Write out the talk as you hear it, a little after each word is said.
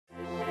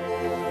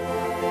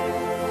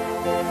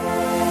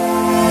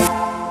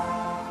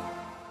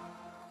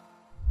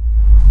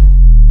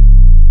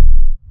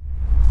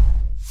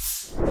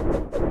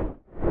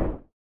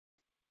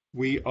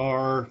We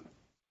are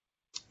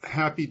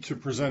happy to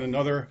present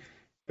another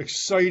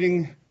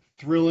exciting,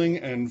 thrilling,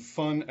 and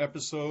fun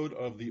episode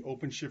of the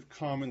OpenShift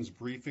Commons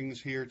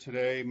briefings here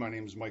today. My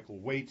name is Michael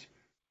Waite.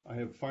 I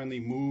have finally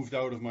moved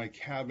out of my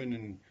cabin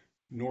in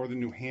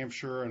northern New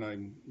Hampshire, and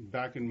I'm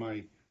back in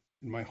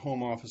my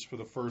home office for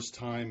the first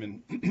time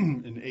in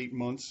in 8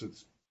 months. It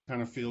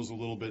kind of feels a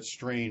little bit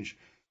strange.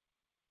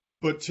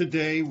 But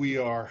today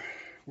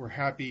we're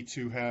happy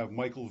to have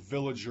Michael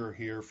Villager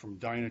here from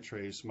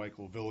Dynatrace.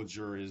 Michael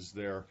Villager is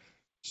their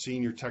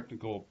Senior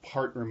Technical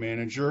Partner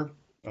Manager.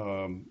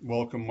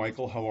 Welcome,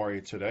 Michael. How are you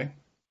today?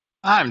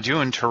 I'm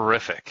doing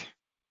terrific.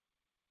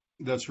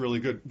 That's really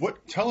good.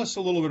 Tell us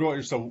a little bit about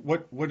yourself.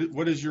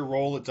 What is your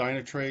role at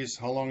Dynatrace?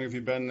 How long have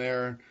you been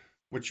there?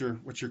 What's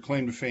your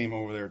claim to fame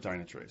over there at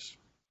Dynatrace?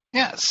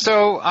 Yeah,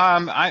 so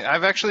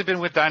I've actually been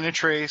with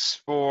Dynatrace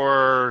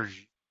for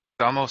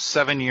almost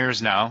 7 years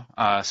now.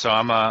 So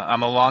I'm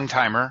a long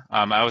timer.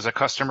 I was a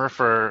customer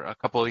for a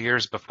couple of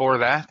years before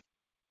that.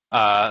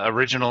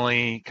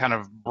 Originally kind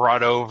of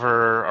brought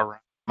over around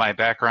my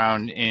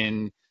background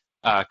in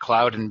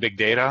cloud and big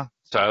data.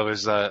 So I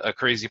was a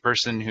crazy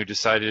person who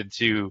decided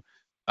to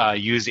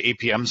use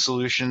APM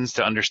solutions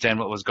to understand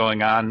what was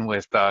going on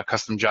with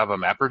custom Java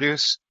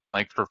MapReduce,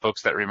 like for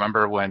folks that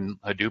remember when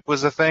Hadoop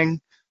was a thing.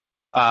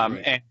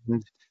 Right.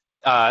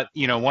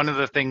 And one of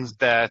the things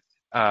that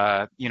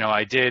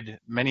I did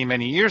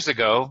many years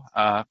ago,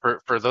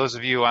 for those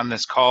of you on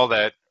this call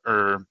that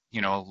are,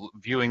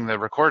 viewing the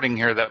recording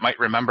here that might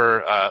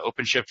remember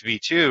OpenShift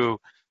v2,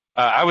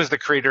 I was the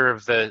creator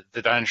of the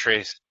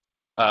Dynatrace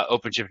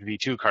OpenShift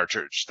v2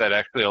 cartridge that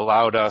actually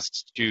allowed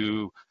us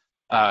to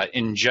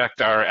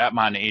inject our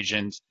Atmon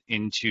agent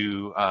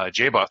into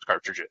JBoss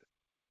cartridges.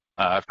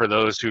 For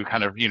those who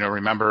kind of,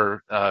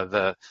 remember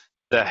the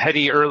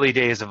heady early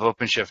days of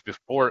OpenShift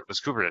before it was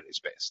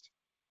Kubernetes based.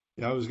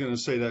 Yeah, I was going to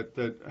say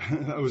that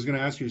I was going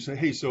to ask you, say,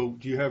 hey, so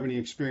do you have any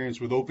experience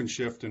with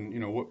OpenShift, and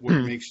what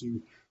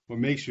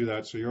makes you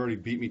that? So you already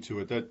beat me to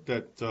it.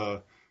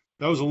 That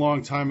was a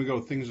long time ago.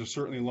 Things are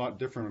certainly a lot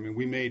different. I mean,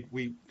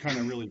 we kind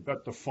of really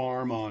bet the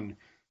farm on,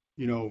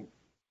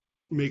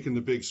 making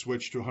the big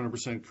switch to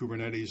 100%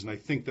 Kubernetes, and I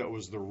think that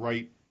was the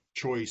right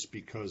choice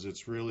because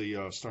it's really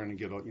starting to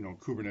get,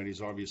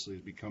 Kubernetes obviously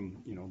has become,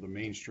 the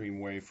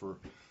mainstream way for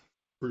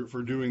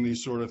doing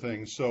these sort of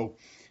things. So.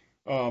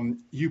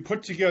 You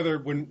put together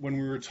when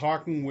we were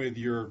talking with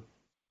your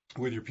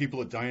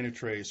people at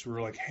Dynatrace, we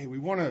were like, hey, we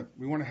want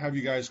to have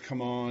you guys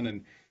come on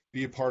and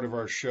be a part of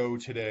our show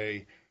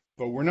today,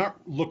 but we're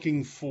not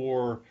looking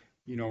for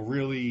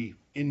really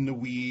in the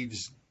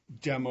weeds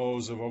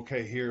demos of,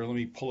 okay, here, let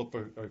me pull up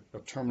a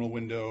terminal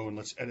window and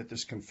let's edit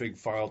this config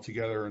file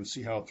together and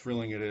see how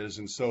thrilling it is.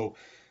 And so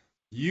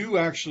you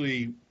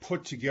actually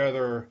put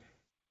together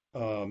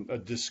a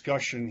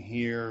discussion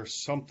here,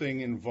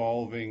 something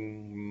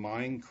involving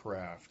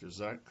Minecraft. Is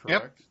that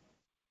correct?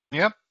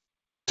 Yep.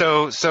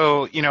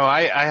 So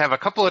I have a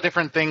couple of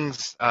different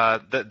things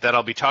that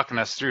I'll be talking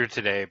us through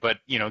today. But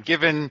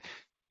given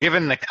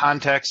the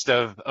context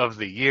of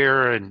the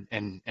year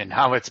and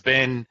how it's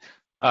been,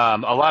 a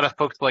lot of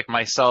folks like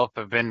myself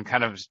have been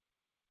kind of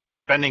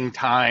spending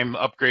time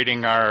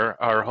upgrading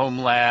our home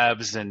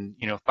labs and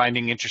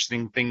finding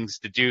interesting things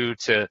to do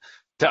to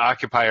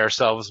occupy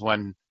ourselves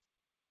when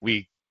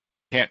we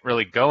can't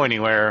really go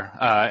anywhere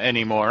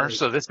anymore. Right.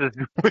 So this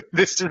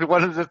is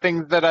one of the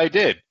things that I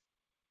did,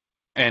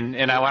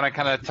 and I want to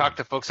kind of talk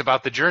to folks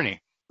about the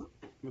journey.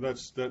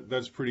 That's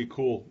pretty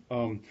cool.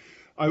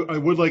 I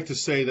would like to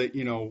say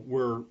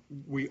that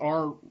we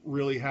are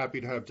really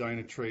happy to have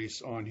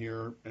Dynatrace on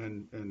here,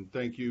 and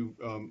thank you,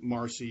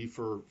 Marcy,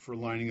 for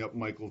lining up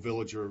Michael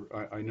Villager.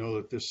 I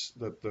know that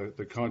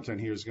the content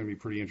here is going to be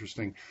pretty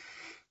interesting.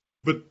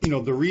 But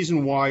the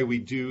reason why we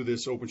do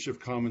this OpenShift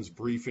Commons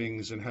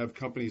briefings and have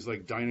companies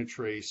like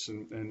Dynatrace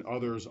and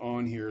others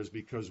on here is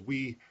because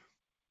we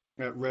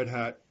at Red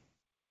Hat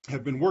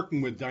have been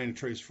working with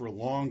Dynatrace for a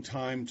long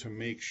time to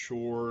make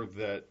sure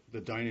that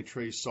the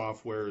Dynatrace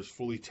software is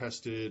fully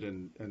tested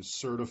and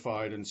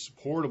certified and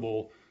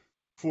supportable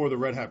for the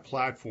Red Hat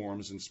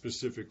platforms, and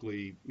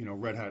specifically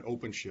Red Hat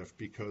OpenShift,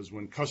 because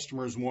when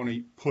customers want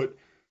to put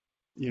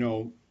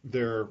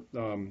their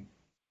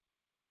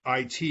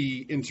IT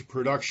into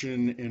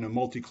production in a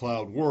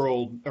multi-cloud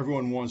world,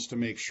 everyone wants to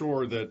make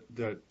sure that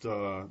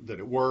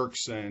it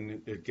works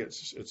and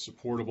it's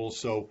supportable.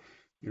 So,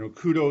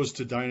 kudos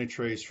to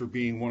Dynatrace for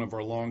being one of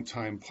our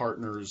longtime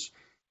partners,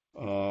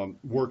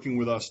 working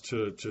with us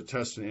to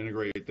test and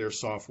integrate their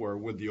software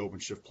with the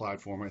OpenShift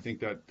platform. I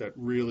think that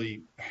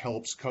really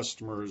helps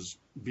customers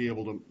be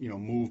able to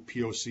move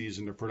POCs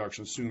into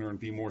production sooner and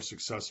be more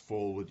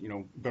successful with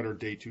better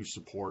day two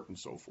support and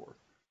so forth.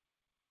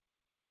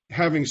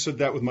 Having said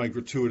that, with my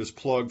gratuitous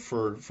plug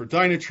for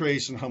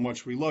Dynatrace and how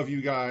much we love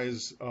you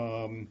guys,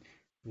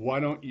 why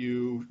don't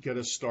you get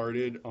us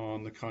started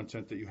on the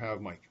content that you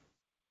have, Mike?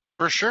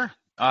 For sure.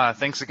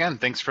 Thanks again.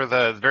 Thanks for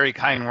the very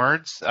kind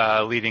words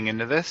leading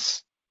into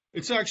this.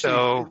 It's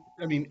actually,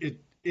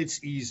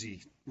 it's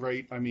easy,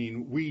 right? I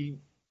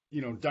mean,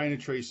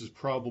 Dynatrace is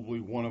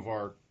probably one of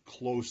our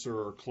closer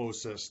or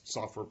closest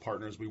software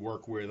partners we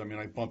work with. I mean,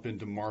 I bump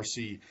into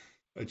Marcy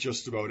at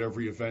just about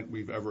every event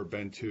we've ever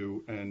been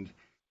to. And,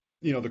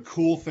 the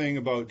cool thing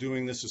about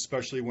doing this,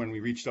 especially when we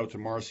reached out to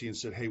Marcy and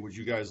said, hey, would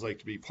you guys like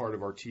to be part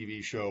of our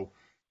TV show?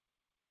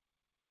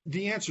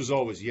 The answer is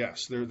always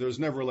yes. There's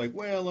never like,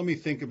 well, let me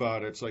think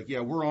about it. It's like,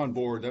 yeah, we're on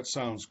board. That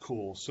sounds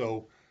cool.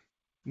 So,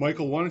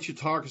 Michael, why don't you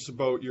talk us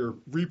about your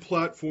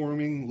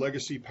replatforming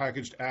legacy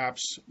packaged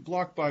apps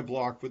block by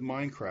block with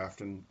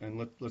Minecraft,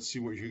 and let's see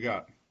what you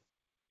got.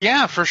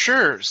 Yeah, for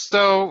sure.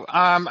 So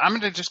I'm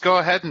going to just go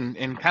ahead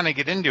and kind of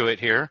get into it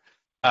here,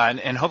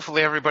 and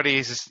hopefully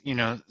everybody's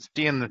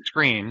seeing the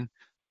screen.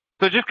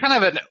 So just kind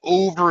of an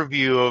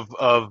overview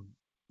of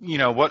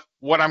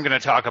what I'm going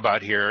to talk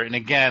about here. And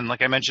again,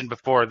 like I mentioned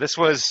before, this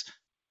was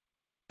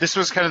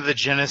kind of the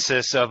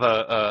genesis of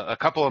a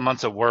couple of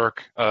months of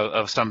work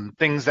of some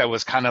things that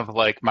was kind of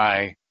like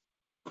my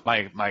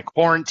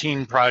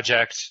quarantine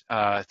project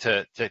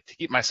to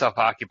keep myself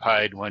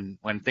occupied when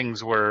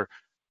things were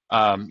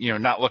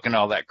not looking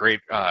all that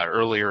great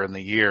earlier in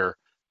the year.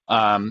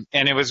 And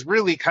it was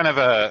really kind of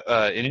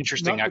an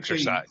interesting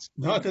exercise.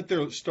 Not that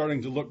they're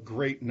starting to look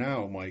great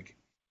now, Mike.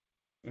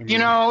 I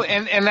mean,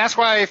 and that's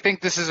why I think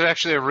this is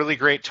actually a really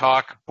great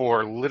talk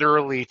for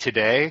literally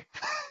today,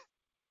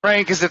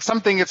 right? Because it's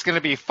something that's going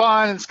to be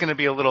fun. It's going to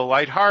be a little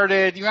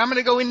lighthearted. I'm going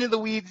to go into the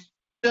weeds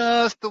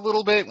just a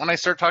little bit when I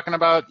start talking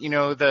about,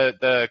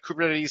 the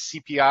Kubernetes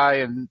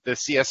CPI and the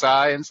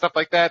CSI and stuff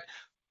like that.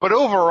 But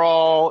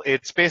overall,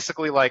 it's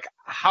basically like,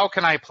 how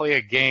can I play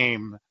a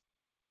game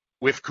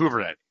with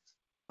Kubernetes,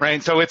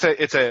 right? So it's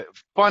a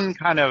fun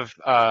kind of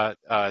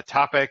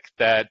topic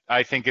that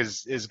I think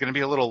is going to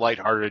be a little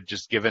lighthearted,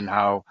 just given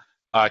how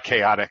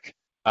chaotic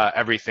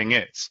everything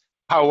is.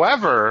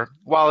 However,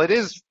 while it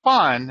is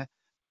fun,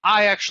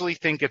 I actually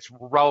think it's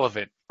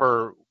relevant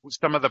for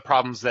some of the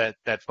problems that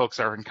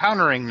folks are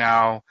encountering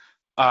now.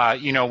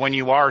 When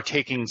you are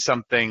taking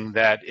something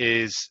that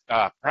is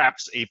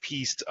perhaps a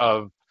piece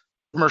of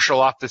commercial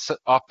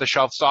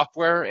off-the-shelf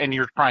software, and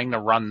you're trying to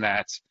run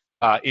that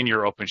in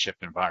your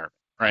OpenShift environment,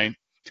 right?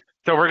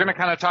 So we're going to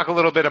kind of talk a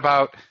little bit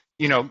about,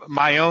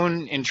 my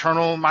own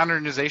internal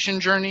modernization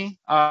journey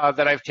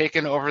that I've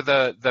taken over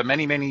the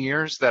many, many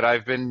years that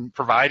I've been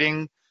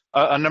providing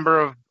a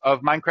number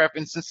of Minecraft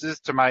instances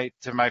to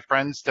my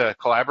friends to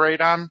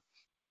collaborate on,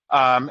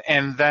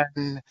 and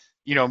then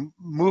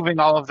moving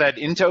all of that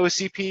into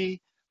OCP,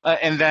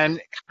 and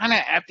then kind of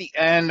at the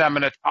end I'm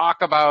going to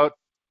talk about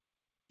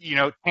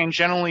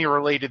tangentially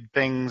related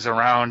things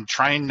around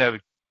trying to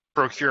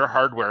procure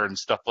hardware and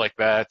stuff like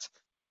that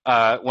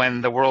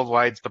when the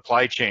worldwide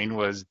supply chain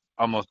was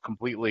almost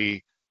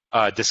completely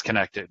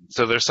disconnected.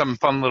 So there's some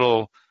fun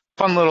little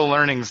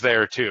learnings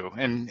there too,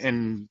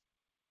 and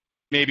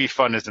maybe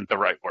fun isn't the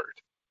right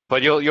word,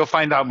 but you'll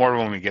find out more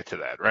when we get to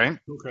that, right?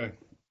 Okay,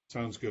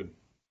 sounds good.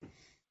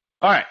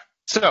 All right.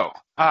 So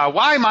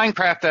why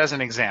Minecraft as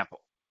an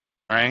example,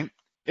 right?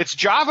 It's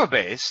Java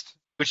based,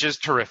 which is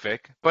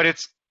terrific, but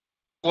it's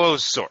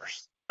closed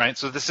source, right?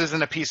 So this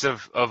isn't a piece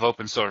of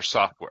open source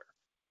software.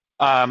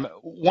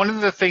 One of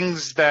the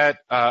things that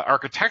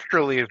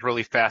architecturally is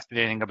really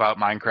fascinating about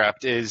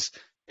Minecraft is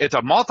it's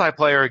a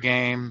multiplayer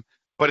game,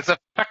 but it's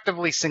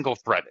effectively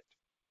single-threaded,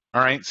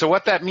 all right? So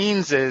what that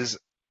means is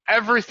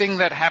everything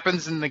that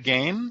happens in the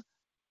game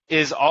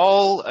is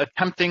all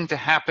attempting to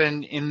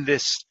happen in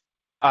this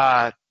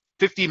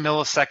 50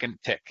 millisecond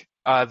tick.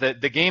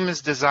 The game is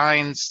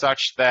designed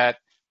such that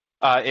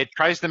it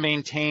tries to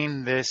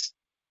maintain this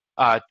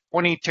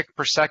 20 tick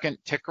per second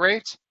tick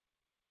rate,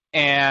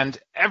 and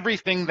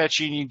everything that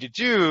you need to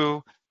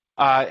do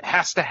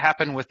has to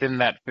happen within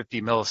that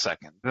 50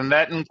 milliseconds. And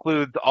that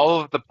includes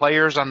all of the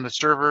players on the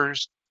server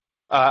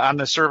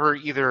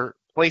either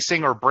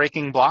placing or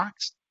breaking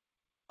blocks,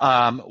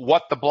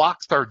 what the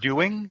blocks are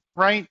doing,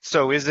 right?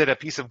 So is it a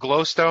piece of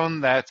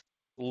glowstone that's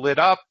lit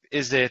up?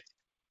 Is it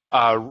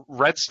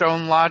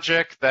redstone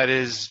logic that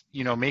is,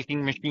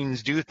 making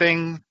machines do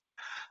things?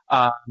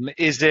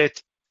 Is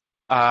it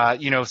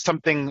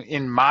something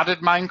in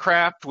modded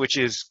Minecraft, which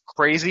is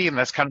crazy, and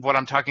that's kind of what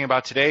I'm talking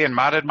about today. In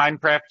modded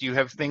Minecraft, you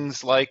have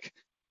things like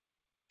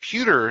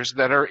computers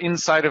that are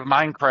inside of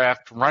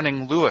Minecraft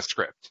running Lua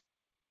script,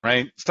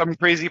 right? Some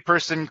crazy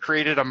person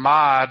created a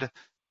mod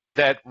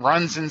that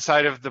runs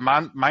inside of the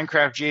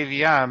Minecraft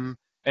JVM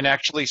and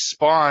actually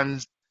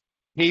spawns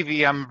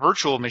KVM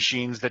virtual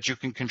machines that you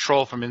can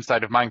control from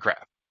inside of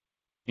Minecraft.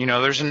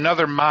 There's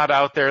another mod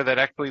out there that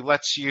actually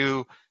lets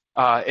you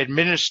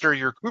administer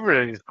your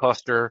Kubernetes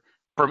cluster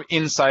from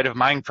inside of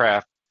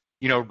Minecraft,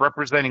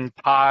 representing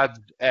pods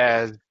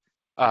as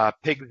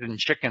pigs and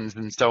chickens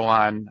and so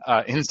on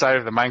inside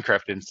of the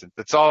Minecraft instance.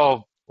 It's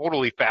all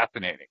totally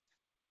fascinating.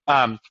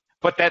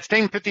 But that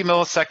same 50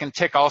 millisecond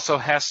tick also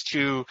has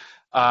to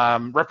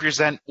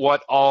represent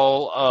what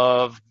all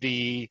of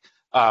the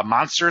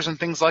monsters and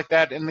things like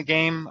that in the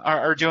game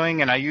are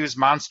doing. And I use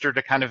monster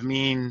to kind of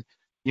mean,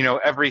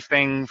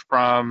 everything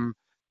from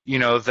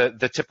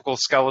the typical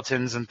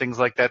skeletons and things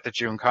like that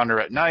you encounter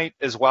at night,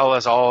 as well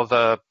as all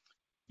the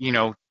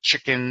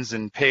chickens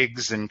and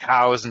pigs and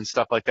cows and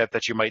stuff like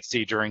that you might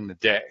see during the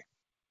day.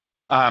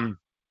 One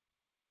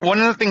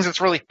of the things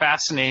that's really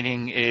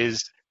fascinating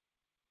is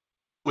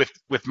with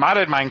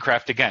modded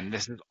Minecraft, again,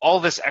 this is all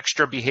this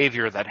extra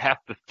behavior that has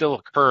to still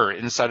occur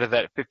inside of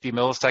that 50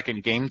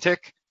 millisecond game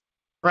tick,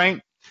 right?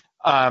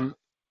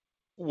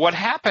 What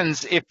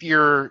happens if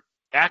your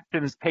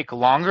actions take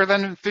longer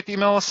than 50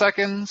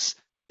 milliseconds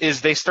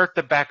is they start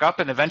to back up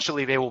and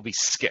eventually they will be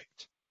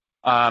skipped.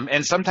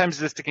 And sometimes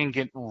this can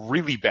get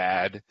really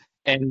bad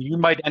and you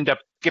might end up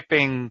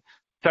skipping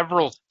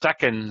several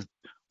seconds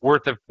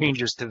worth of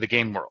changes to the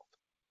game world,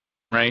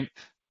 right?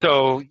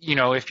 So,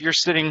 if you're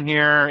sitting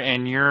here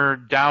and you're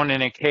down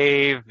in a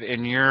cave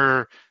and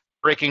you're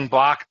breaking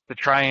blocks to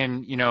try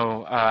and,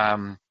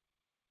 to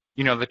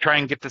try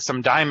and get to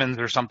some diamonds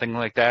or something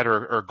like that,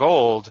 or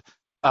gold,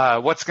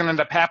 what's going to end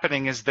up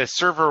happening is the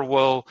server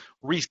will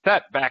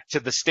reset back to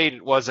the state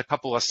it was a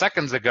couple of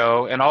seconds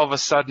ago, and all of a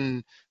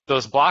sudden,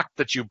 those blocks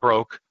that you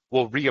broke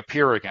will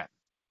reappear again.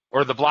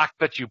 Or the block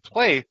that you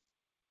placed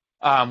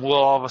will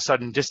all of a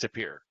sudden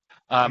disappear.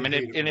 And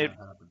it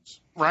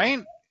happens.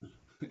 Right?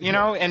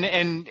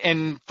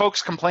 And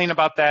folks complain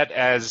about that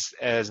as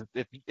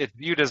it's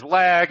viewed as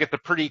lag. It's a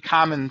pretty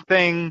common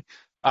thing.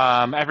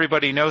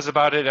 Everybody knows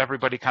about it.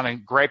 Everybody kind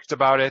of gripes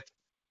about it.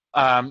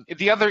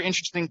 The other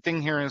interesting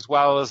thing here as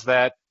well is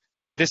that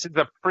this is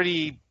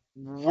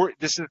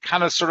this is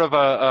kind of sort of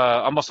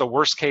almost a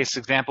worst case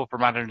example for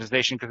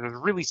modernization because there's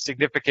really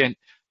significant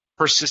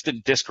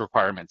persistent disk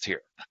requirements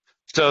here.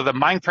 So the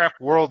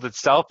Minecraft world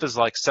itself is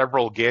like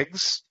several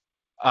gigs,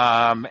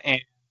 and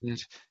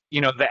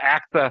the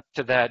access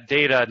to that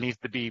data needs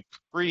to be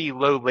pretty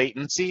low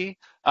latency,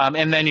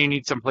 and then you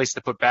need some place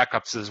to put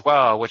backups as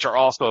well, which are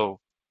also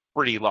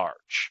pretty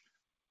large.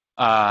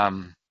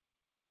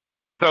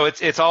 So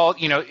it's all,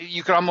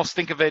 you could almost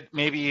think of it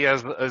maybe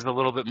as a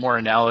little bit more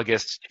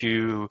analogous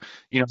to,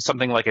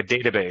 something like a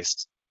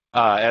database,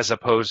 as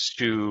opposed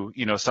to,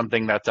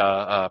 something that's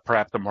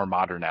perhaps a more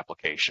modern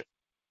application,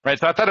 right?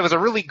 So I thought it was a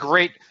really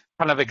great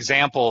kind of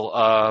example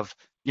of,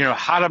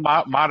 how to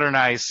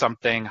modernize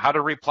something, how to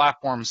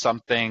replatform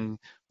something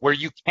where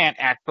you can't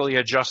actually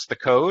adjust the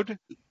code,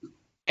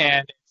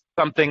 and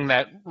something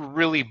that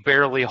really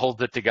barely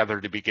holds it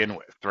together to begin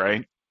with,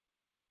 right?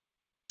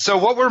 So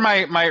what were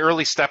my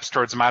early steps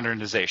towards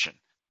modernization?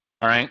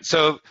 All right.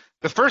 So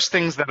the first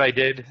things that I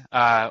did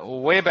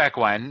way back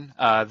when,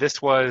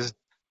 this was,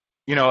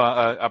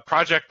 a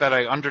project that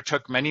I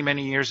undertook many,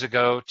 many years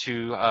ago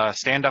to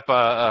stand up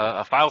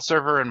a file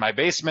server in my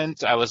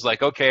basement. I was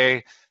like,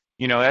 okay,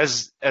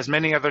 as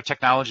many other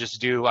technologists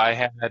do, I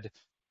had,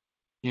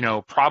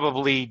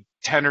 probably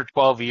 10 or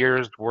 12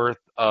 years worth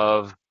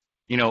of,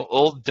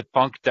 old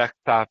defunct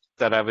desktops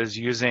that I was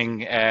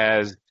using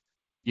as,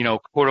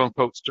 quote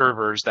unquote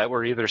servers that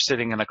were either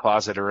sitting in a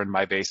closet or in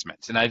my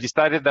basement. And I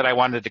decided that I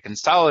wanted to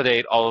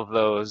consolidate all of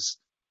those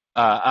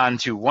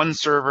onto one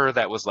server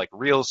that was like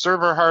real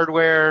server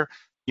hardware,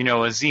 a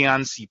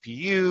Xeon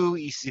CPU,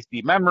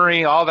 ECC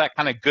memory, all that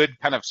kind of good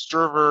kind of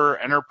server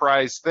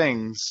enterprise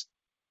things.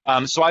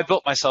 So I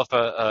built myself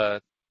a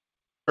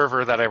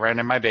server that I ran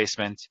in my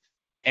basement,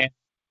 and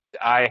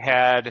I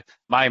had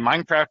my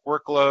Minecraft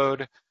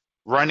workload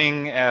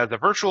running as a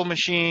virtual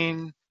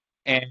machine,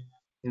 and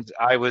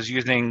I was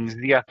using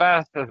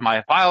ZFS as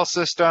my file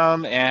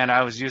system, and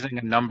I was using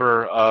a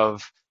number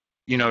of,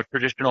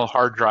 traditional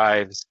hard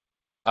drives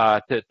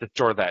to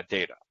store that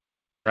data,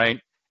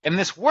 right? And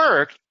this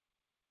worked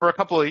for a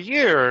couple of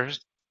years,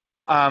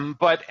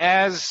 but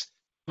as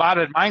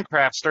modded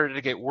Minecraft started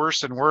to get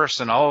worse and worse,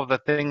 and all of the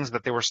things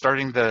that they were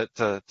starting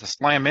to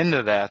slam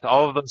into that,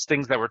 all of those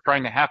things that were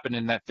trying to happen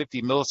in that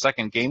 50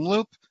 millisecond game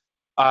loop,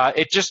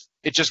 it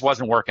just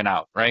wasn't working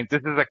out, right?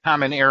 This is a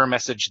common error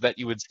message that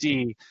you would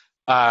see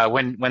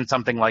when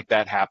something like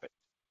that happened,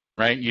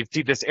 right? You'd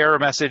see this error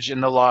message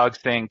in the log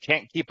saying,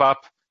 can't keep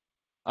up.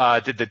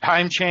 Did the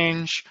time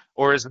change,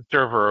 or is the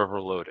server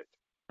overloaded,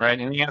 right?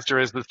 And the answer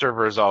is the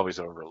server is always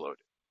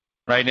overloaded,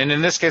 right? And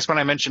in this case, when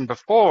I mentioned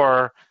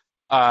before,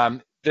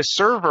 the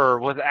server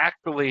was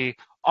actually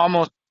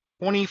almost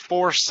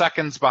 24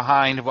 seconds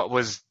behind what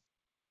was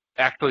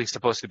actually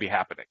supposed to be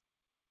happening.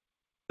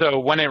 So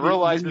when it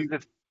realizes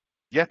that,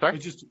 yeah, sorry?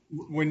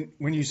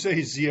 When you say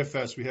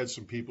ZFS, we had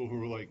some people who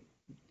were like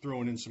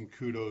throwing in some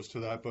kudos to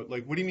that, but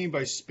like, what do you mean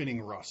by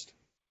spinning rust?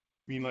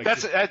 I mean, like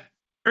that's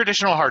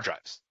traditional hard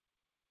drives.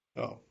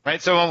 Oh, right.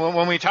 So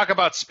when we talk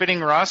about spinning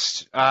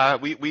rust,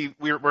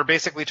 we're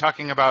basically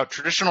talking about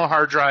traditional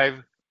hard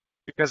drive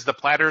because the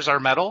platters are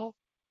metal,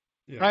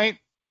 yeah. Right?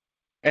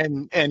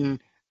 And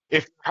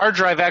if hard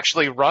drive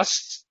actually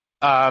rusts,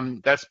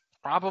 that's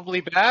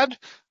probably bad.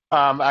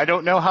 I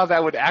don't know how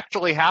that would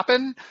actually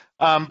happen,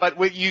 but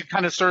what you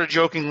kind of sort of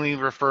jokingly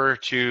refer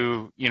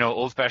to,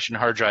 old-fashioned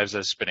hard drives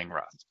as spinning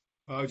rust.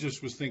 I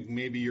just was thinking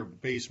maybe your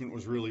basement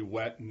was really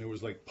wet and there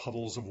was like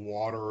puddles of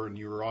water and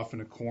you were off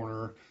in a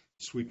corner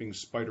sweeping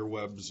spider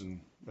webs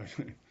and.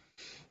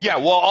 Yeah,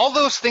 well, all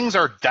those things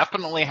are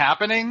definitely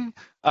happening,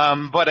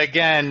 but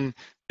again,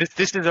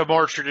 This is a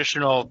more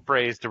traditional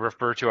phrase to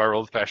refer to our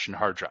old-fashioned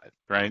hard drive,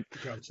 right?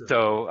 Gotcha.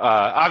 So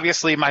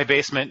obviously, my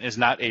basement is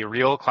not a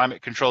real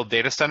climate-controlled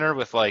data center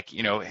with like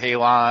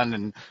Halon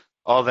and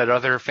all that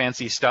other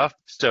fancy stuff.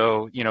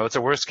 So it's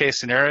a worst-case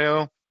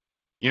scenario.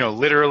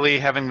 Literally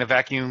having the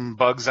vacuum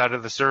bugs out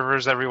of the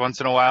servers every once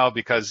in a while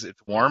because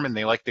it's warm and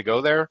they like to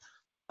go there.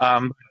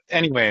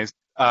 Anyways,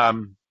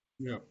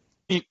 Yeah.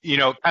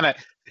 kind of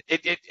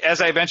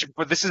as I mentioned,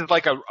 but this is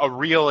like a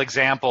real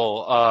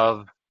example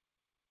of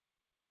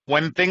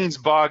when things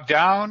bog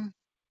down,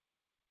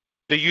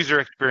 the user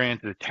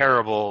experience is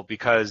terrible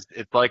because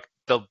it's like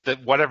the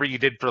whatever you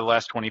did for the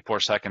last 24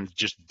 seconds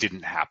just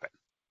didn't happen,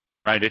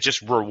 right? It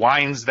just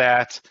rewinds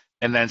that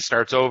and then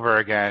starts over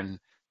again.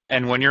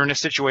 And when you're in a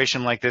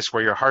situation like this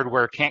where your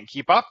hardware can't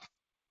keep up,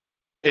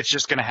 it's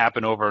just going to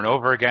happen over and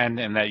over again,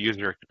 and that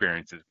user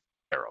experience is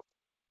terrible,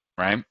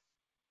 right?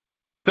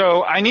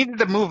 So I needed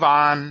to move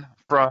on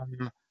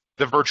from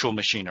the virtual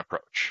machine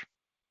approach,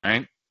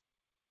 right?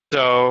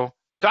 So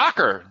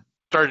Docker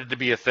started to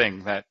be a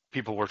thing that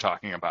people were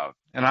talking about.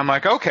 And I'm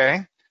like,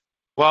 okay,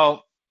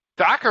 well,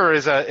 Docker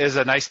is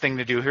a nice thing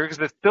to do here because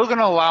it's still going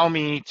to allow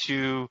me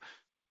to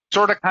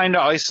sort of kind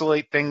of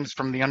isolate things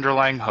from the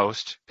underlying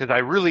host because I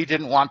really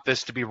didn't want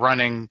this to be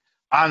running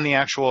on the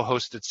actual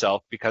host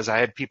itself because I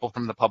had people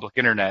from the public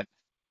internet,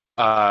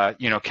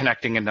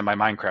 connecting into my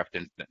Minecraft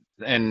instance.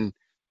 And,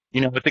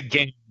 it's a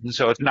game,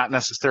 so it's not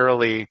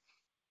necessarily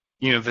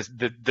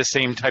the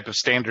same type of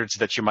standards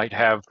that you might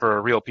have for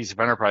a real piece of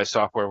enterprise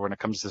software when it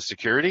comes to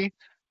security.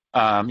 The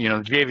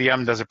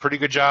JVM does a pretty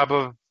good job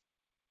of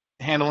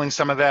handling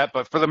some of that,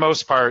 but for the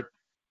most part,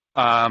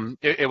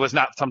 it was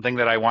not something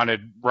that I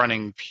wanted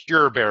running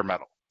pure bare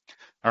metal.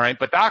 All right,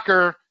 but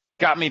Docker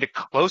got me to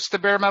close to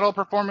bare metal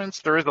performance.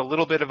 There is a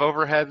little bit of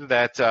overhead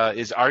that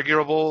is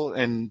arguable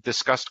and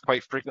discussed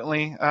quite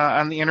frequently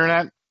on the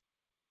internet,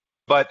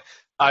 but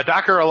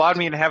Docker allowed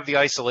me to have the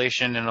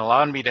isolation and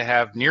allowed me to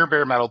have near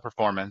bare metal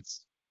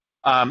performance.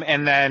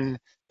 And then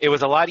it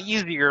was a lot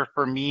easier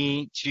for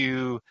me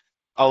to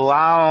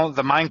allow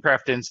the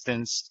Minecraft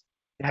instance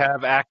to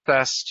have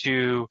access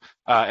to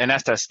an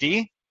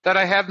SSD that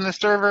I had in the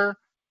server,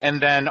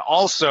 and then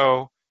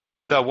also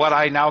what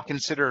I now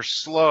consider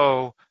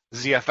slow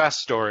ZFS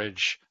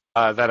storage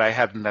that I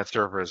had in that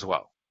server as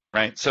well,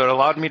 right? So it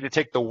allowed me to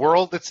take the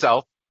world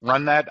itself,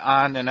 run that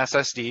on an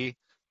SSD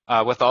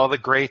with all the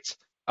great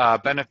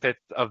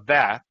benefits of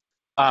that.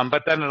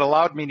 But then it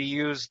allowed me to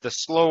use the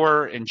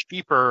slower and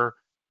cheaper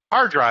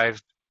hard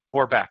drives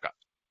for backup,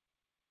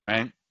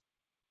 right?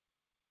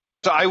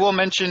 So I will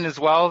mention as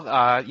well,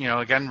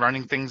 again,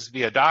 running things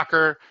via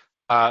Docker,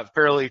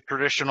 fairly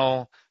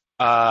traditional,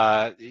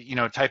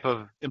 type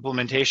of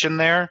implementation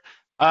there.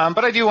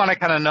 But I do want to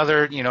kind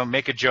of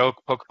make a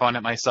joke, poke fun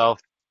at myself.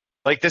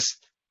 Like this,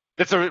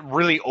 that's a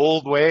really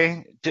old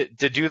way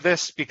to do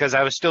this because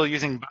I was still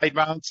using byte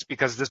mounts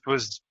because this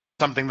was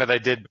something that I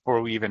did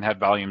before we even had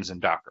volumes in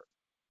Docker,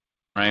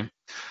 right?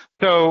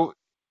 So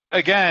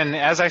again,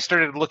 as I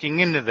started looking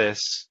into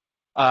this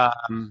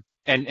and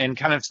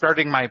kind of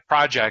starting my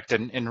project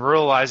and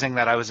realizing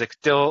that I was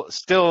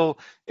still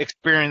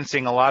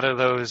experiencing a lot of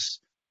those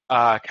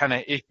kind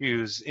of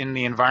issues in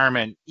the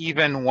environment,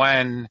 even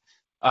when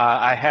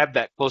I had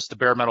that close to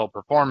bare metal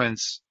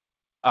performance,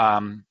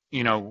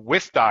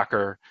 with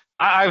Docker,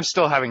 I was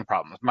still having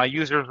problems. My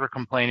users were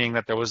complaining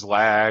that there was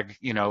lag.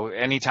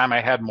 Anytime I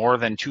had more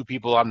than two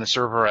people on the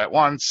server at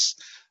once,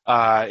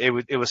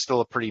 it was still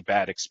a pretty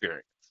bad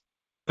experience.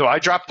 So I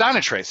dropped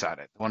Dynatrace on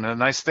it. One of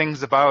the nice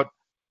things about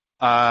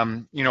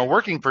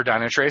working for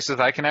Dynatrace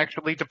is I can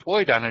actually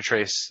deploy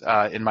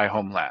Dynatrace in my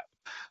home lab.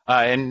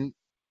 And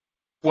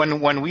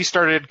when we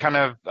started kind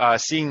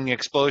of seeing the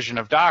explosion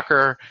of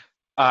Docker,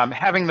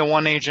 having the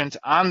one agent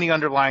on the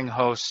underlying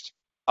host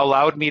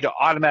allowed me to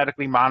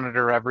automatically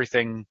monitor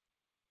everything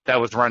that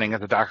was running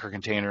as a Docker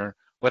container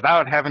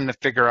without having to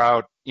figure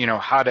out,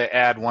 how to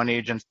add one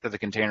agent to the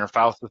container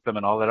file system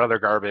and all that other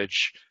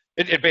garbage.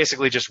 It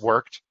basically just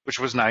worked, which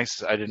was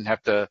nice. I didn't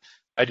have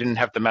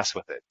to mess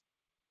with it,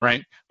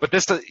 right? But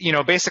this,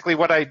 basically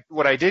what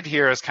I did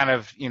here is kind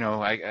of,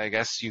 I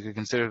guess you could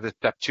consider this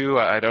step two.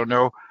 I don't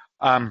know,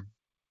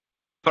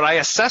 but I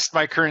assessed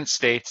my current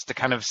states to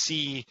kind of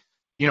see,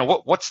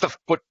 what's the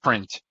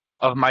footprint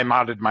of my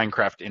modded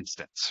Minecraft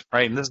instance,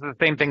 right? And this is the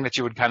same thing that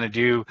you would kind of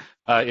do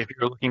if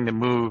you're looking to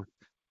move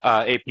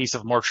a piece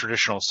of more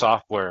traditional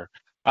software.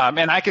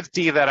 And I could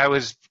see that I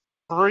was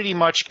pretty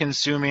much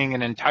consuming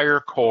an entire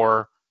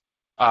core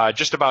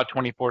just about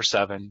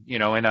 24/7,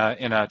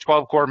 in a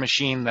 12-core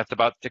machine that's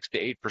about 6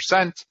 to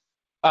 8%.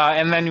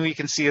 And then we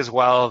can see as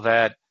well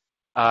that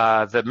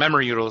the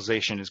memory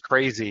utilization is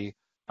crazy.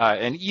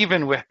 And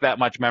even with that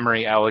much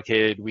memory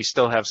allocated, we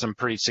still have some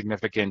pretty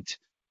significant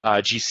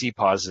GC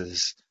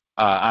pauses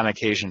on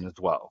occasion as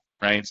well,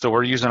 right? So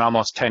we're using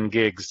almost 10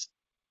 gigs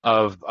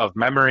of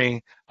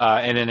memory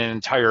and an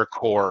entire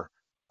core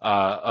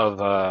of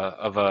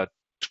a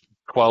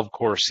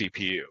 12-core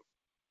CPU,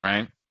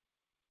 right?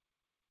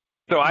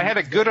 So I had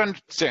a good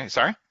understanding.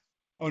 Sorry.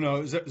 Oh no,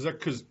 is that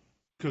because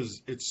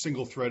it's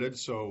single threaded?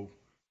 So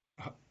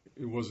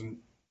it wasn't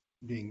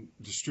being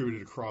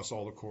distributed across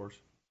all the cores.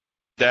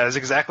 That is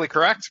exactly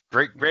correct.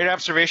 Great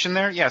observation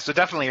there. Yeah, so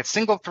definitely it's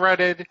single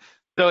threaded.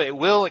 So it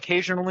will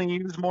occasionally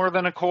use more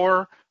than a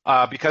core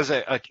because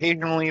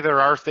occasionally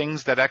there are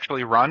things that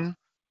actually run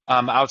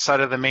outside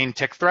of the main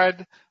tick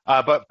thread.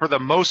 But for the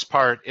most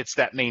part, it's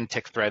that main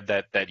tick thread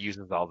that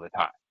uses all the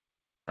time,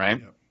 right?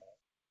 Yeah.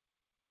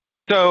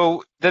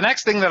 So the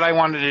next thing that I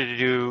wanted to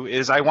do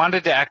is I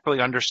wanted to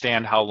actually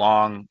understand how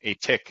long a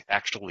tick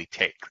actually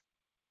takes,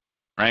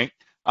 right?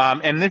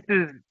 And this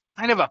is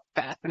kind of a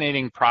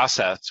fascinating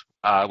process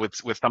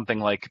with something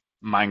like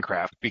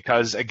Minecraft,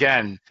 because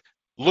again,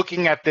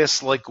 looking at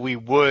this like we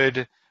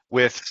would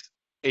with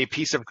a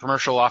piece of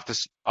commercial off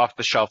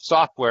the shelf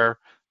software,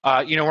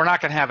 we're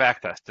not going to have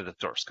access to the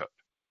source code,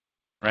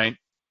 right?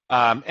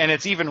 And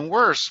it's even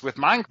worse with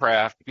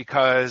Minecraft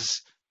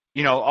because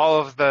all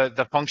of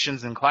the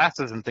functions and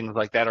classes and things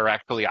like that are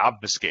actually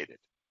obfuscated,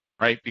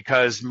 right?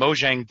 Because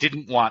Mojang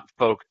didn't want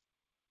folks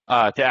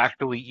to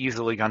actually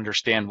easily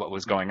understand what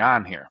was going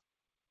on here.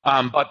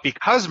 But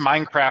because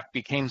Minecraft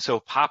became so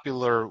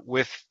popular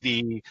with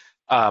the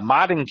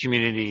modding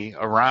community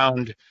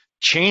around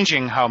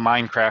changing how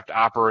Minecraft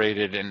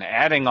operated and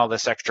adding all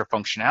this extra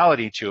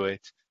functionality to it,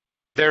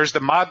 there's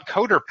the mod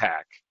coder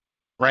pack,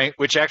 right?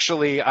 Which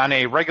actually on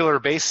a regular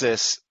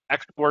basis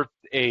exports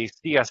a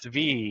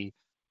CSV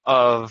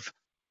of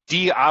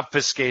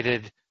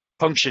deobfuscated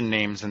function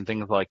names and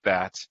things like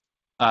that.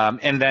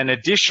 And then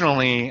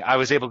additionally, I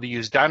was able to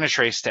use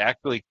Dynatrace to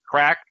actually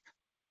crack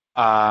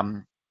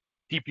CPU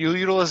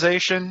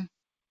utilization,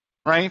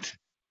 right,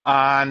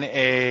 on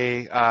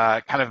a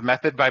kind of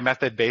method by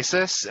method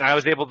basis. And I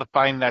was able to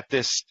find that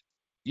this,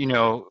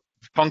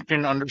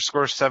 function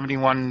underscore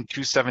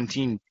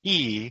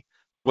 71217p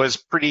was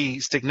pretty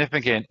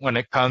significant when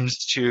it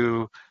comes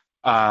to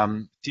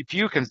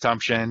CPU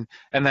consumption.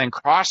 And then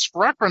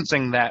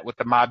cross-referencing that with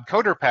the mod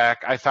coder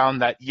pack, I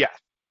found that, yes,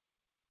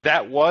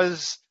 that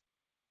was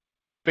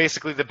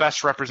basically the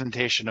best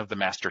representation of the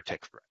master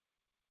tick thread,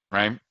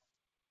 right?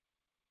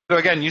 So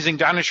again, using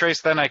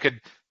Dynatrace, then I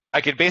could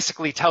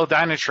basically tell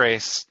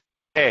Dynatrace,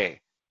 hey,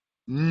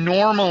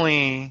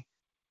 normally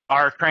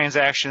our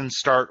transactions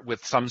start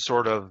with some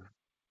sort of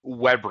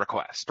web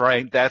request,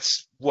 right?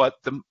 That's what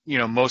the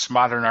most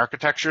modern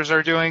architectures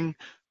are doing.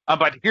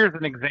 But here's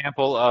an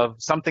example of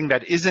something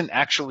that isn't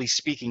actually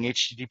speaking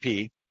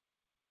HTTP,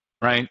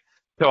 right?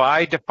 So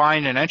I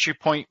define an entry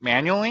point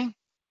manually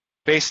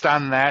based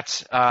on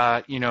that,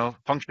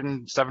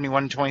 function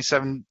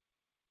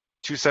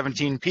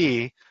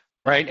 7127.217p,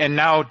 right? And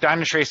now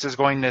Dynatrace is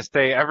going to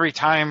say every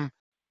time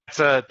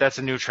that's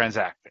a new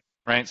transaction,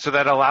 right? So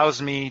that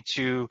allows me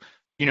to,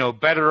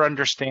 better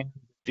understand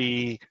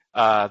the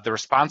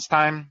response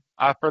time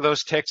for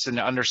those ticks and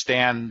to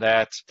understand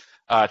that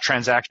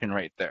transaction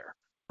rate there,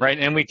 right?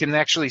 And we can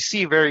actually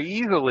see very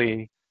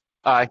easily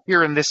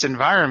here in this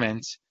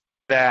environment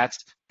that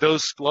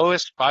those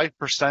slowest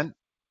 5%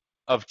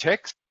 of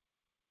ticks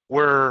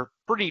were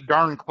pretty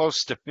darn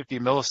close to 50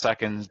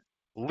 milliseconds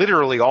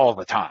literally all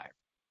the time,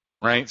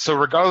 right? So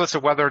regardless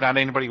of whether or not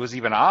anybody was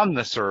even on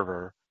the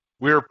server,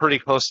 we were pretty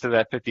close to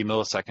that 50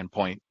 millisecond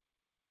point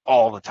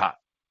all the time,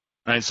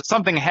 right? So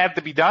something had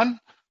to be done.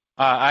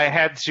 I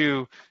had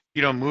to,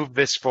 move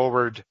this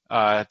forward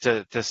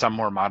to some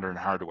more modern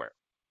hardware,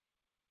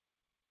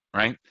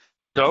 right?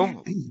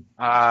 So,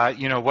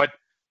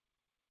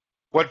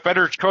 what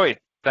better choice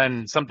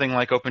than something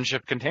like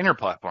OpenShift Container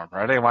Platform,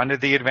 right? I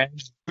wanted the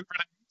advantage of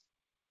Kubernetes,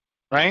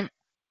 right?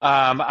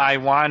 I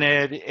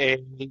wanted a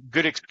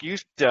good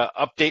excuse to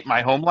update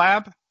my home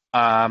lab.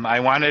 I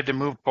wanted to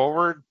move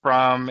forward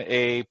from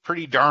a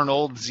pretty darn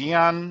old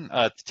Xeon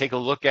to take a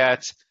look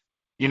at,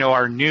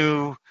 our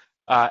new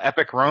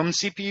Epic Rome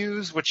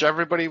CPUs, which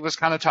everybody was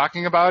kind of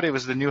talking about. It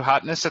was the new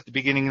hotness at the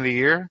beginning of the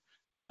year.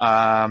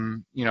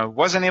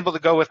 Wasn't able to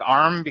go with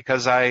ARM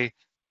because I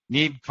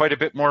need quite a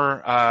bit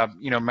more,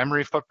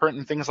 memory footprint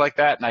and things like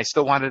that. And I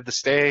still wanted to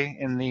stay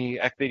in the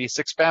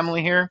x86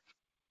 family here.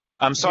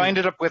 So I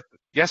ended up with,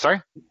 yeah,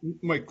 sorry.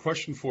 Mike,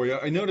 question for you.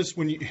 I noticed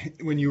when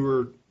you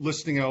were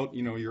listing out,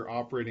 your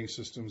operating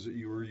systems that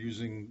you were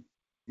using,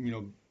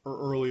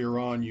 earlier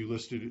on, you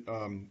listed,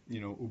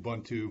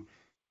 Ubuntu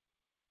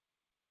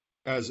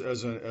as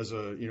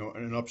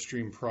an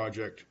upstream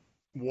project.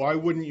 Why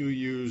wouldn't you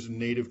use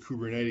native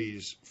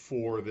Kubernetes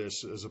for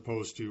this as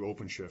opposed to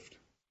OpenShift?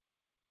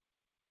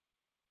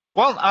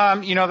 Well,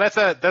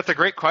 that's a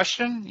great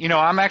question.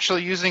 I'm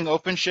actually using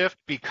OpenShift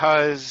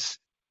because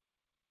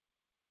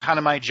kind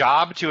of my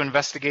job to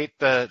investigate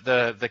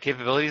the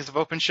capabilities of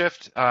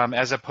OpenShift,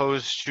 as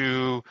opposed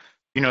to,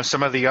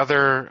 some of the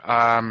other,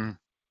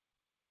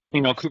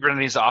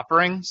 Kubernetes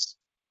offerings.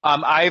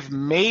 I've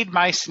made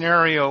my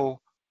scenario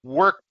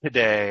work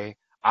today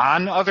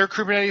on other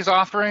Kubernetes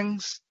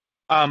offerings.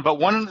 But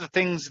one of the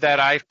things that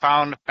I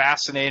found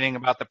fascinating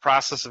about the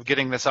process of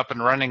getting this up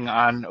and running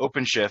on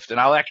OpenShift, and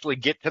I'll actually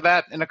get to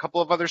that in a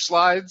couple of other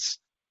slides.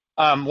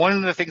 One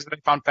of the things that I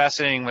found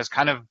fascinating was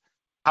kind of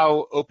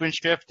how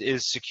OpenShift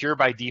is secure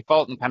by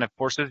default and kind of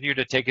forces you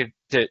to take it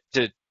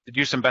to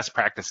do some best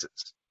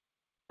practices,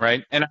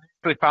 right? And I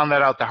actually found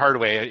that out the hard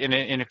way.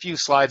 In a few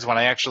slides, when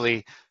I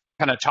actually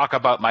kind of talk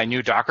about my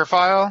new Docker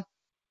file,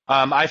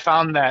 I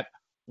found that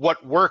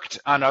what worked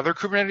on other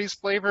Kubernetes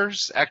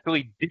flavors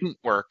actually didn't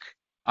work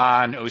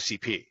on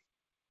OCP.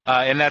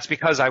 And that's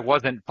because I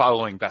wasn't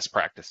following best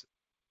practices,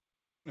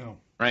 No.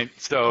 right?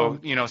 So,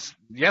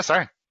 yeah,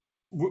 sorry.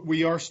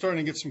 We are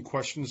starting to get some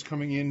questions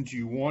coming in. Do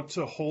you want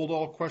to hold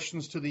all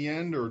questions to the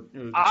end, or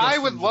I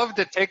would Justin? love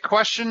to take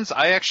questions.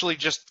 I actually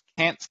just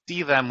can't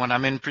see them when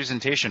I'm in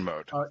presentation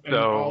mode.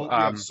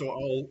 And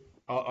So,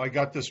 I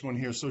got this one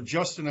here. So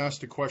Justin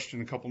asked a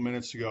question a couple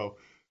minutes ago.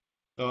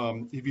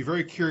 He'd be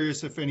very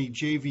curious if any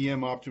JVM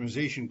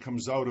optimization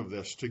comes out of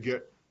this to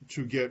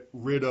get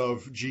rid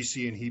of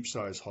GC and heap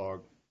size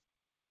hog.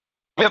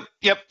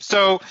 Yep.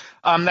 So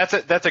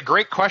that's a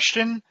great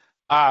question.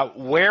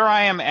 Where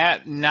I am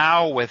at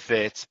now with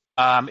it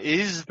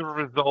is the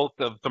result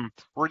of some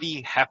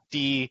pretty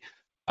hefty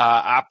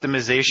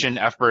optimization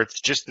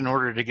efforts just in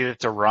order to get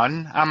it to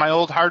run on my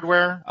old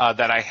hardware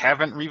that I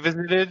haven't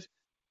revisited.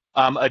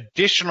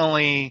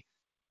 Additionally,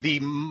 the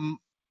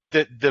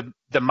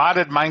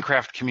modded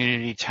Minecraft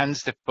community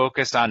tends to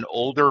focus on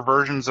older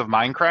versions of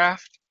Minecraft.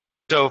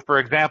 So, for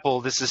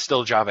example, this is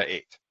still Java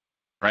 8,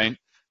 right?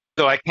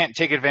 So I can't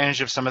take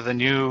advantage of some of the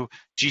new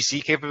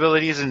GC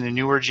capabilities and the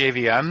newer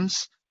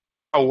JVMs.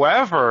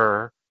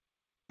 However,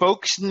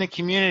 folks in the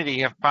community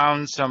have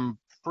found some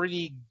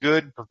pretty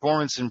good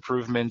performance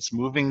improvements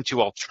moving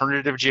to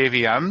alternative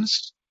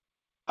JVMs.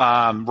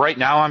 Right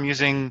now I'm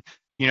using,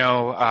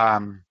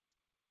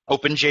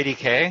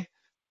 OpenJDK.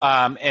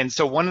 And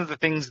so one of the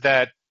things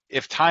that,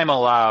 if time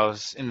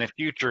allows in the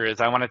future,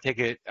 is I want to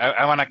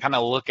kind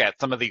of look at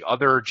some of the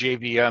other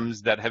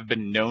JVMs that have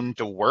been known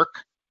to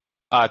work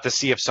to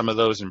see if some of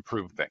those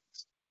improve things.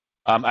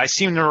 I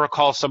seem to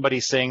recall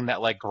somebody saying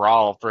that like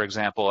Graal, for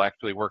example,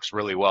 actually works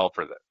really well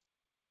for this.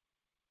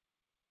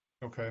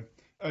 Okay.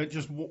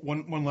 Just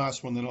one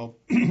last one, then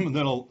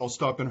I'll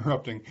stop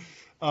interrupting.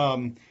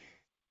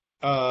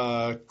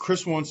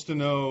 Chris wants to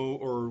know,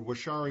 or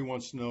Washari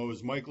wants to know,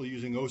 is Michael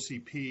using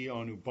OCP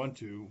on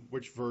Ubuntu?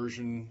 Which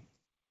version,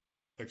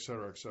 et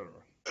cetera, et cetera?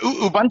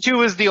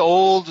 Ubuntu is the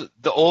old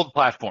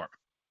platform,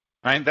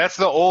 right? That's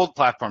the old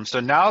platform. So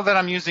now that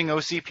I'm using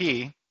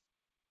OCP,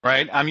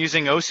 right, I'm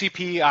using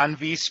OCP on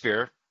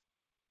vSphere,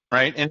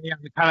 right? And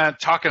I'm kind of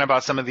talking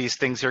about some of these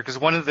things here because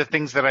one of the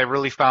things that I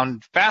really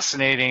found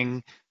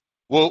fascinating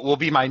will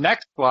be my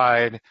next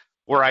slide,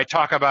 where I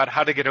talk about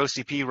how to get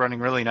OCP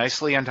running really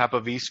nicely on top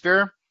of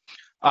vSphere.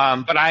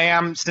 But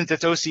since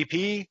it's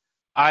OCP,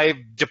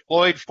 I've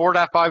deployed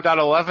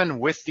 4.5.11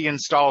 with the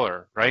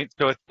installer, right?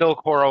 So it's still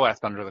CoreOS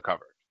under the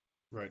covers.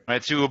 Right.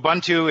 So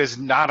Ubuntu is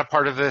not a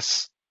part of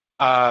this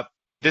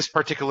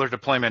particular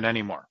deployment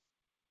anymore.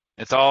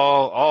 It's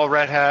all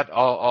Red Hat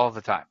all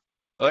the time,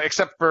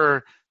 except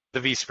for the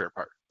vSphere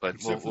part. But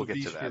we'll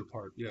get to that.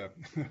 Part, yeah.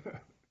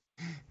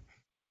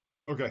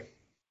 Okay.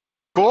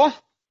 Cool.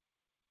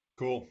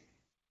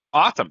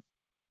 Awesome.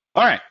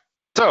 All right.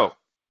 So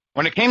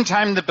when it came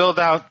time to build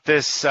out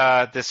this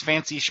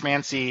fancy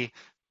schmancy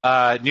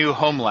new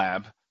home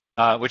lab,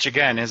 which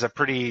again is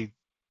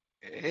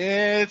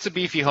it's a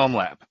beefy home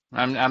lab.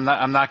 I'm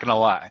not gonna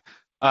lie.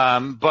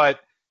 But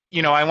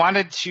I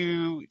wanted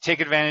to take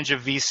advantage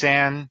of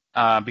vSAN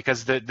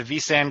because the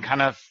vSAN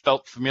kind of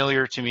felt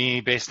familiar to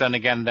me based on,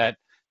 again, that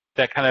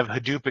kind of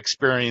Hadoop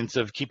experience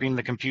of keeping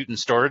the compute and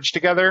storage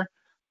together.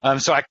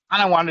 So I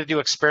kind of wanted to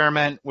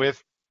experiment with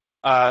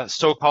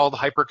so-called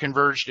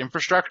hyper-converged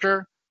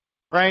infrastructure,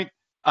 right?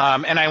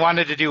 And I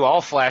wanted to do all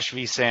flash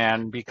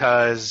vSAN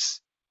because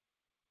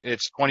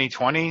it's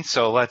 2020,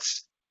 so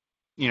let's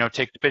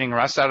take spinning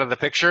Rust out of the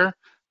picture.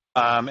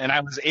 And I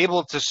was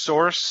able to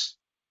source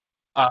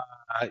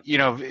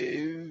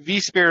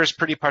vSphere is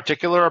pretty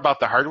particular about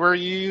the hardware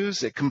you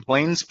use. It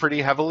complains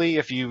pretty heavily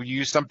if you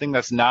use something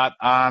that's not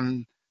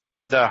on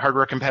the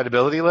hardware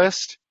compatibility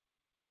list.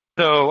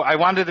 So I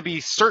wanted to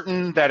be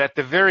certain that at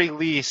the very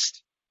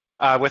least,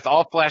 with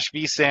all flash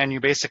vSAN,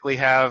 you basically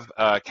have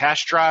a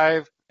cache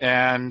drive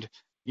and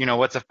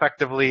what's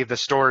effectively the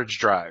storage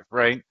drive,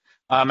 right?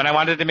 And I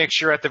wanted to make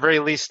sure at the very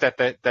least that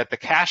the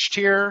cache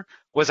tier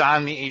was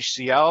on the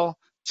HCL.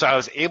 So I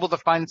was able to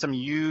find some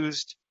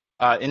used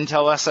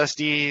Intel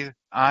SSD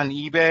on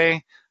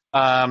eBay,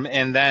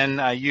 and then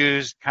I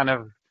used kind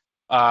of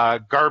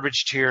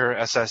garbage tier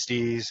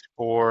SSDs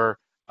for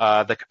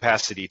the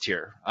capacity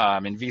tier.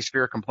 And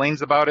vSphere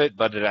complains about it,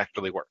 but it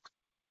actually works.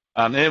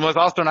 And it was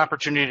also an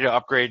opportunity to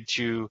upgrade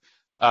to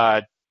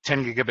 10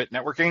 gigabit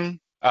networking,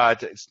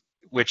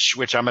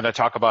 which I'm going to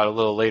talk about a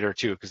little later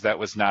too, because that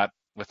was not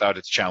without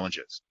its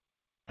challenges,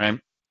 right?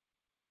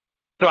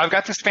 So I've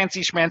got this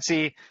fancy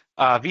schmancy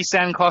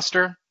vSAN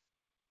cluster,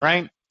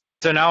 right?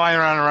 So now I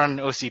want to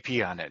run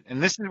OCP on it.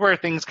 And this is where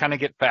things kind of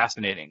get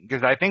fascinating,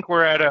 because I think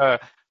we're at a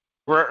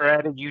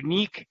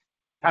unique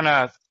kind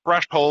of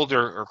threshold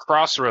or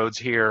crossroads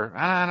here.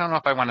 I don't know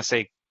if I want to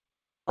say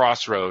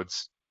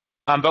crossroads,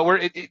 but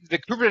the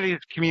Kubernetes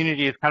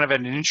community is kind of at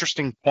an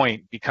interesting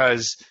point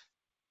because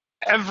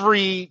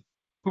every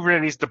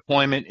Kubernetes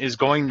deployment is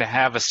going to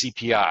have a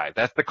CPI.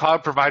 That's the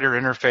cloud provider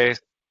interface.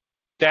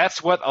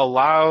 That's what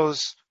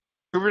allows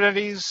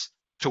Kubernetes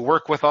to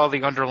work with all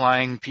the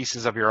underlying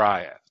pieces of your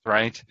IaaS,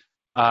 right?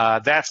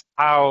 That's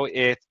how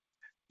it,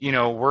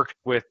 works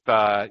with,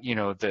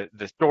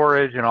 the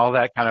storage and all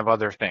that kind of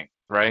other thing,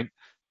 right?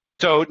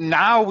 So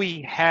now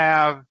we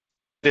have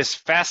this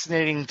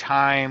fascinating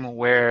time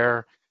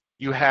where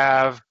you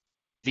have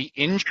the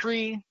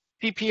in-tree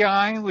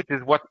CPI, which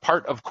is what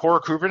part of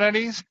core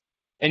Kubernetes,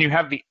 and you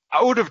have the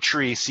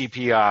out-of-tree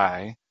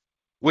CPI,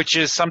 which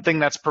is something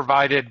that's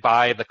provided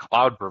by the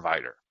cloud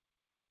provider,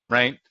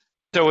 right?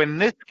 So in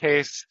this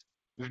case,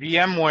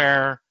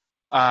 VMware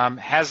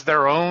has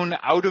their own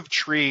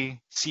out-of-tree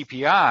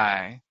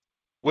CPI,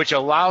 which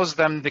allows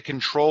them to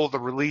control the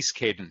release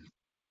cadence,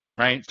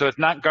 right? So it's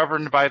not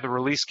governed by the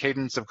release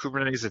cadence of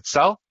Kubernetes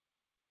itself.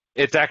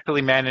 It's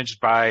actually managed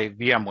by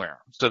VMware.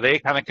 So they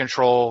kind of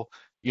control,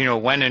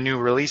 when a new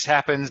release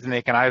happens, and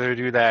they can either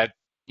do that,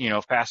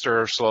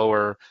 faster or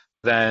slower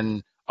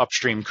than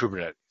upstream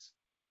Kubernetes,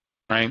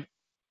 right?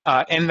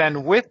 And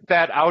then with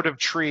that out of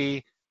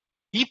tree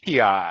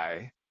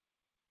CPI,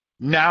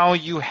 now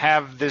you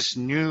have this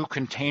new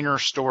container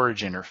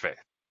storage interface,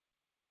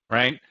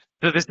 right?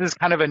 So this is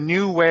kind of a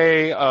new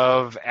way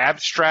of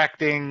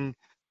abstracting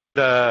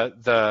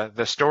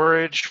the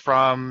storage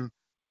from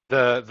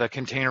the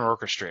container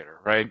orchestrator,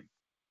 right?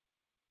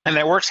 And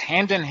that works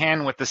hand in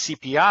hand with the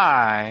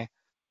CPI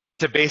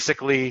to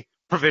basically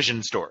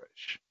provision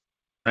storage,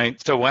 right?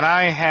 So when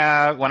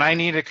I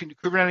need a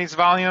Kubernetes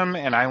volume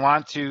and I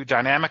want to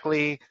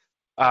dynamically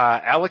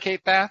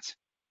allocate that,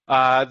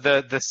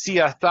 the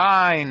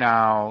CSI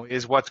now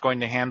is what's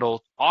going to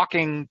handle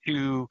talking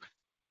to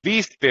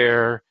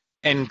vSphere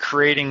and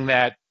creating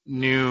that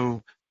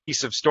new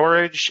piece of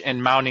storage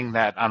and mounting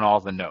that on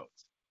all the nodes,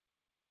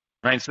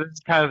 right? So this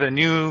is kind of the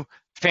new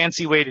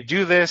fancy way to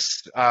do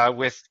this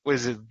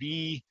was it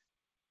vSphere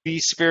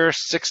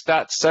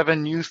 6.7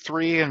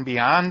 U3 and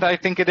beyond, I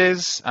think it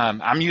is.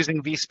 I'm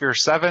using vSphere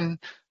 7,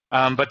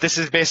 but this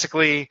is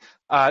basically,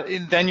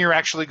 then you're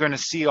actually going to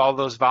see all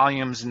those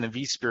volumes in the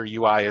vSphere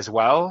UI as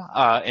well,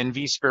 and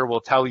vSphere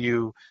will tell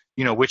you,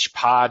 which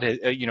pod,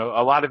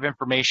 a lot of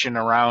information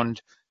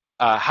around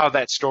how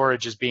that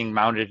storage is being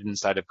mounted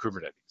inside of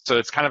Kubernetes. So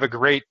it's kind of a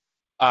great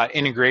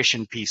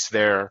integration piece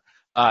there,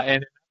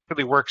 and it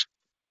really works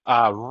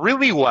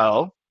really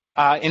well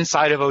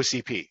inside of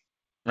OCP.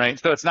 Right,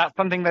 so it's not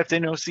something that's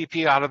in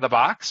OCP out of the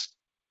box.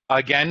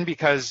 Again,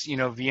 because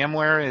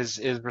VMware is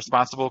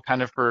responsible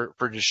kind of for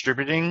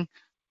distributing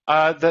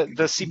the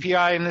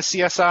CPI and the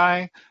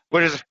CSI,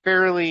 but it's a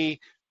fairly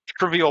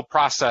trivial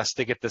process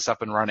to get this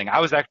up and running.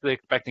 I was actually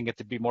expecting it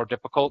to be more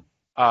difficult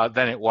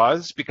than it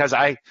was, because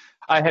I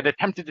had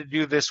attempted to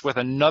do this with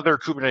another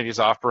Kubernetes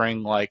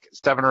offering like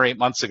 7 or 8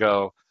 months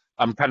ago.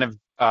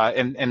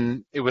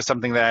 And it was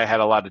something that I had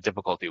a lot of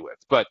difficulty with.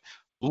 But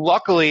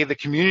luckily, the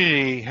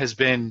community has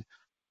been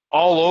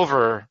all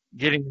over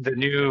getting the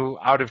new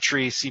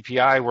out-of-tree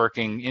CPI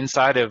working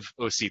inside of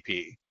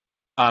OCP.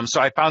 So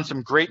I found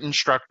some great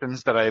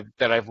instructions that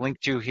I've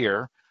linked to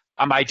here.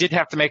 I did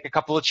have to make a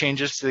couple of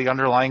changes to the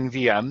underlying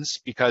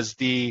VMs, because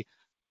the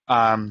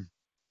OpenShift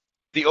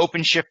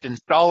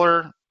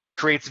installer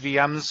creates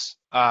VMs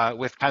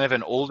with kind of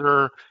an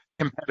older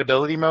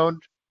compatibility mode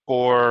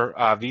for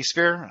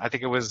vSphere. I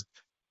think it was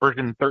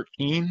version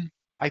 13,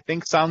 I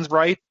think sounds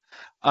right.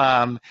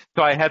 So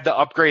I had to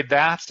upgrade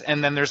that,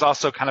 and then there's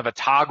also kind of a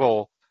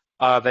toggle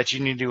that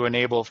you need to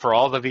enable for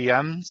all the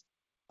VMs,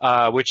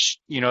 which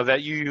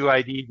that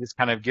UUID just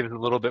kind of gives a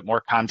little bit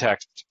more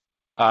context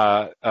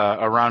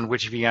around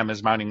which VM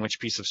is mounting which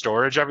piece of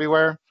storage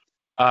everywhere,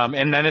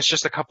 and then it's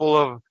just a couple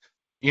of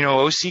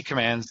OC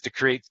commands to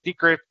create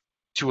secrets,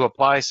 to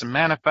apply some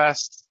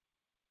manifests,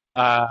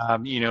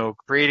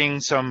 creating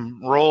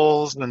some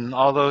roles and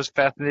all those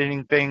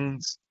fascinating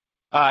things.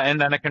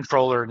 And then a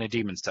controller and a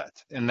daemon set.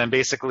 And then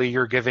basically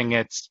you're giving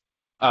it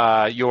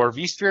your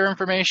vSphere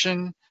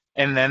information,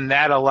 and then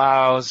that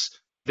allows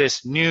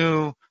this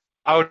new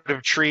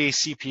out-of-tree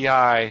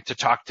CPI to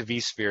talk to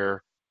vSphere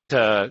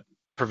to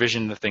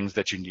provision the things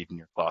that you need in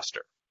your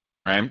cluster,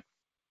 right?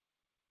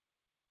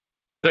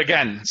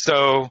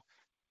 So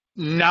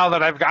now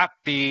that I've got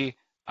the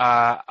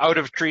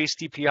out-of-tree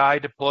CPI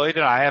deployed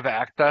and I have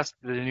access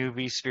to the new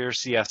vSphere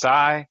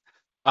CSI,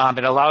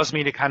 it allows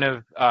me to kind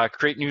of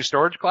create new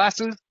storage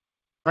classes,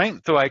 right?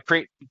 So I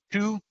create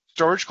 2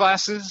 storage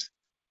classes,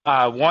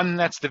 one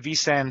that's the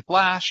vSAN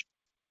Flash,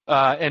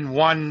 and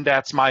one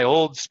that's my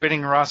old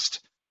Spinning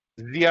Rust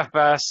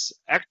ZFS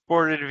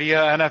exported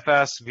via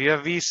NFS via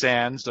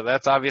vSAN. So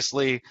that's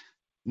obviously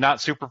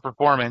not super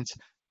performant.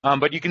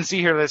 But you can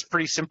see here that it's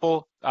pretty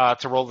simple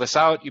to roll this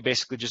out. You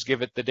basically just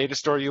give it the data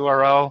store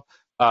URL,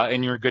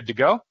 and you're good to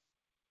go,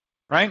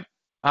 right?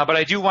 But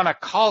I do want to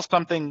call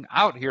something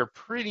out here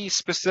pretty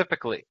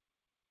specifically,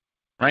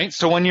 right?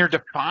 So when you're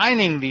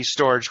defining these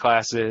storage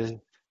classes,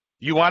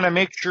 you want to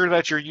make sure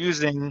that you're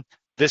using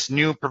this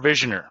new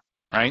provisioner,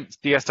 right?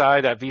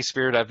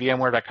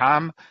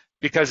 csi.vsphere.vmware.com,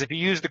 because if you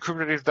use the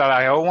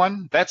kubernetes.io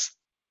one, that's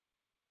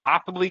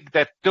possibly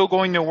that's still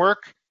going to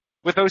work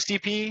with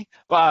OCP,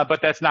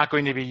 but that's not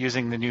going to be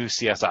using the new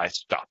CSI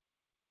stuff,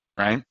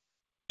 right?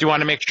 You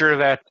want to make sure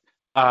that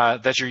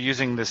that you're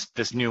using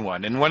this new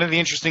one. And one of the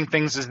interesting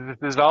things is this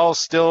is all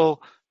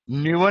still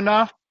new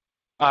enough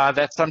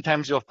that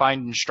sometimes you'll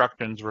find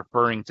instructions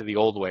referring to the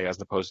old way as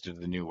opposed to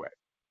the new way,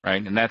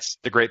 right? And that's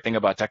the great thing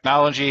about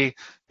technology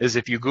is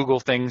if you Google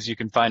things, you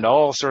can find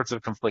all sorts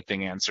of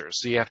conflicting answers.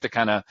 So you have to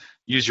kind of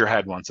use your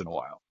head once in a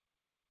while,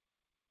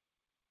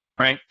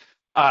 right?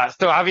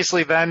 So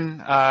obviously then,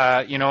 what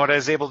I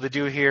was able to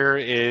do here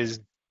is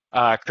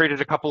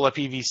created a couple of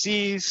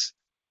PVCs,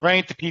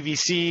 right? The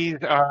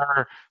PVCs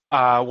are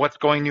what's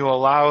going to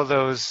allow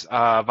those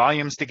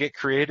volumes to get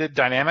created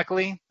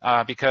dynamically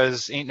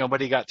because ain't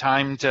nobody got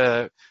time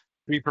to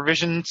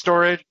pre-provision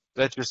storage.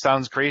 That just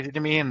sounds crazy to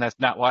me, and that's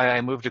not why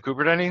I moved to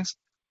Kubernetes.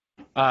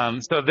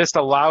 So this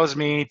allows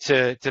me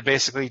to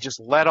basically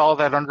just let all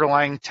that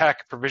underlying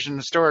tech provision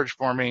the storage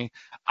for me.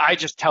 I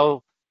just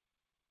tell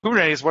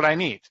Kubernetes what I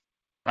need,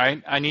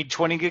 right? I need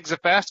 20 gigs of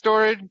fast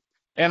storage,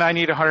 and I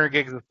need 100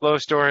 gigs of slow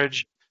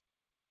storage.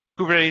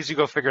 Kubernetes, you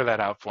go figure that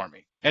out for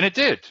me. And it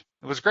did.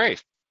 It was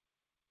great,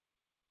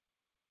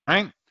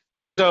 right?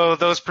 So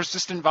those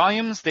persistent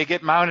volumes, they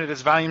get mounted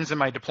as volumes in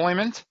my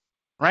deployment,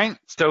 right?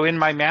 So in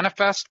my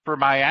manifest for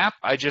my app,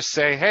 I just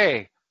say,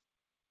 hey,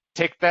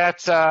 take that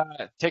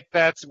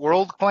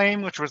world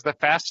claim, which was the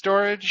fast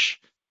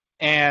storage,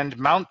 and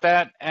mount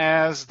that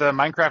as the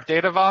Minecraft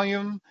data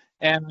volume.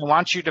 And I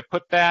want you to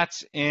put that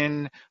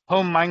in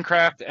home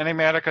Minecraft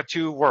Enigmatica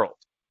 2 world,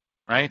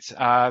 right?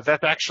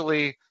 That's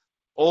actually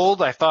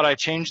old. I thought I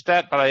changed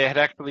that, but I had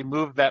actually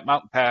moved that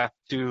mount path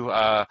to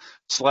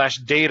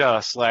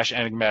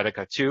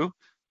 /data/Enigmatica 2.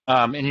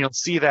 And you'll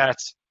see that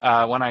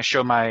when I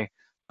show my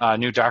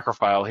new Docker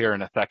file here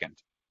in a second.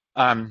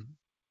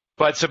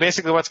 But so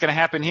basically what's going to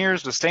happen here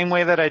is the same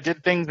way that I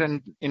did things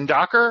in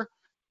Docker.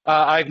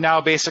 I've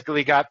now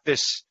basically got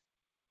this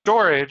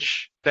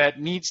storage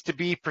that needs to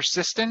be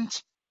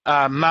persistent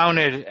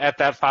mounted at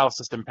that file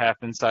system path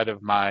inside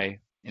of my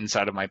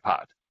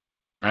pod,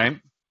 right?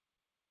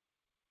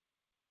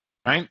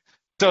 Right.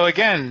 So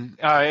again,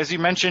 as you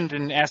mentioned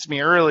and asked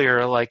me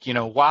earlier, like,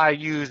 why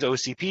use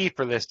OCP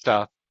for this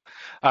stuff?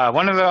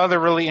 One of the other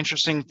really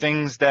interesting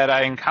things that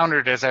I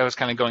encountered as I was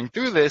kind of going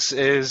through this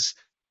is,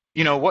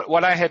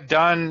 what I had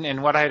done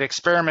and what I had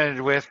experimented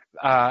with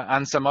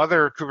on some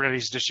other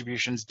Kubernetes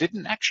distributions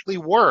didn't actually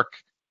work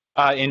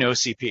in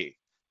OCP.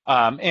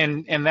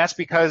 And that's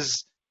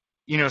because,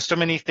 so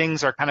many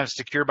things are kind of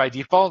secure by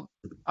default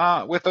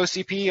with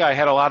OCP. I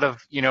had a lot of,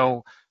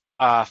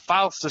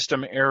 file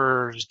system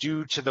errors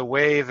due to the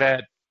way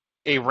that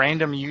a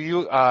random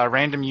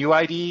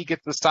UID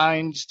gets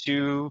assigned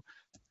to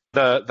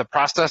the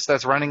process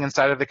that's running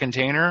inside of the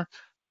container.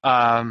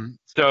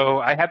 So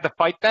I had to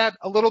fight that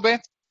a little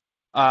bit.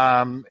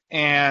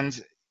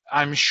 And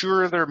I'm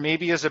sure there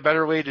maybe is a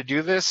better way to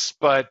do this,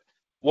 but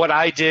what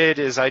I did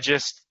is I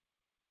just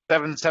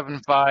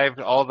 775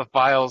 all the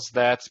files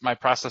that my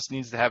process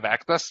needs to have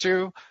access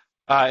to,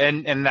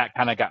 and that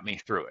kind of got me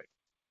through it.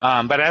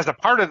 But as a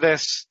part of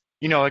this,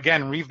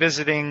 again,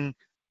 revisiting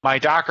my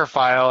Docker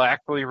file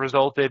actually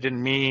resulted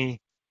in me,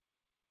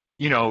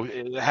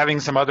 having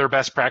some other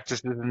best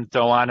practices and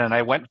so on. And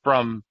I went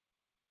from,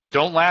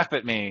 don't laugh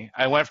at me,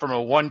 I went from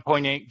a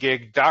 1.8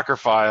 gig Docker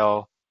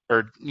file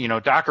or,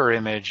 Docker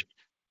image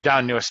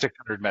down to a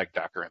 600 meg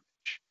Docker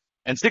image.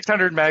 And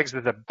 600 megs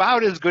is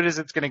about as good as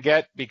it's going to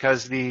get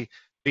because the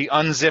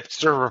unzipped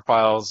server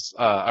files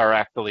are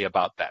actually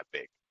about that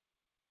big.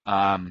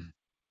 And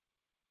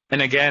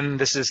again,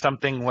 this is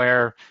something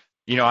where,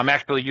 I'm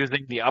actually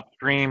using the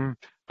upstream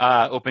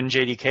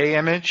OpenJDK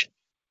image.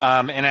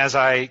 And as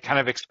I kind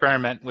of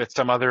experiment with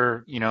some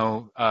other,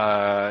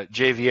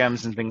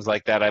 JVMs and things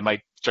like that, I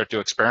might start to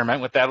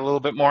experiment with that a little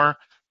bit more.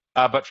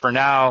 But for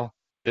now,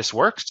 this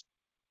works,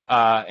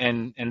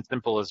 and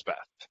simple is best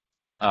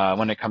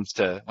when it comes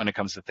to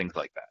things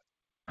like that,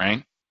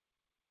 right?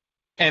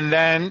 And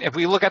then if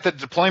we look at the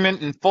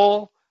deployment in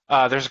full,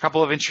 there's a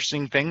couple of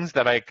interesting things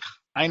that I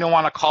kind of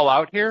want to call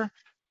out here,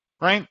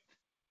 right?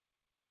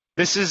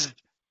 This is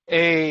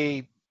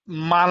a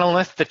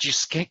monolith that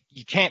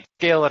you can't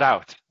scale it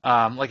out.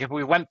 Like if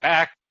we went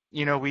back,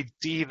 we'd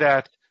see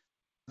that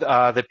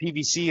the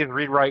PVC is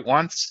read-write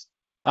once,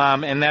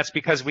 and that's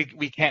because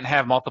we can't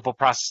have multiple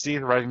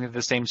processes writing to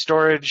the same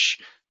storage.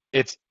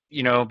 It's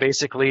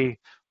basically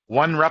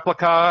one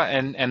replica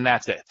and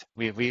that's it.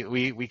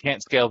 We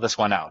can't scale this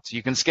one out.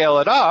 You can scale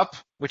it up,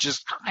 which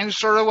is kind of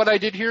sort of what I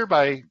did here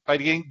by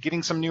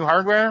getting some new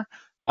hardware,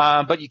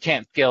 but you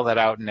can't scale that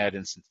out and add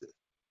instances,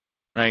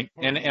 right?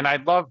 And I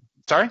love.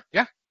 Sorry,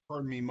 yeah.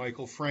 Pardon me,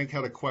 Michael. Frank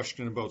had a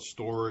question about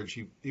storage.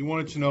 He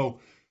wanted to know,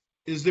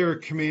 is there a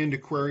command to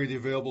query the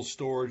available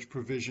storage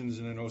provisions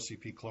in an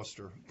OCP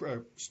cluster,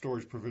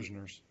 storage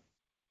provisioners?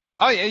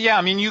 Oh yeah.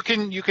 I mean, you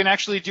can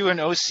actually do an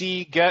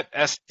OC get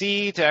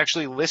SD to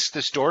actually list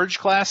the storage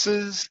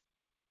classes.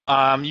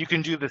 You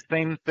can do the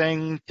same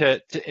thing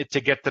to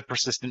get the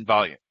persistent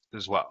volume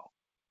as well.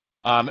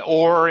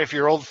 Or if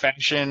you're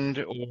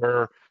old-fashioned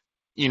or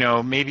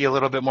maybe a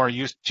little bit more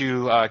used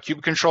to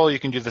kube control, you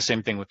can do the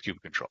same thing with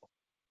kube control.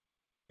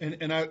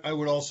 And I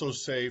would also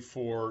say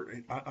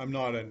I'm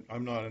not an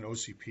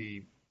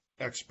OCP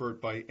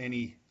expert by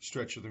any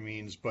stretch of the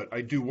means, but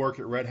I do work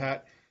at Red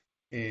Hat,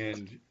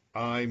 and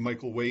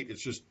Michael Waite,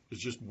 it's just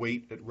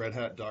Waite at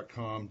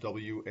redhat.com,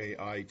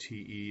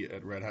 WAITE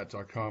at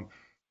redhat.com.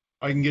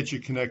 I can get you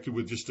connected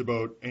with just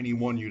about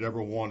anyone you'd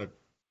ever want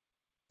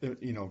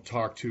to,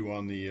 talk to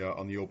on the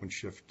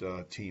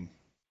OpenShift team.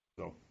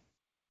 So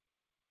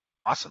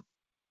Awesome.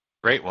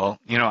 Great. Well,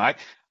 may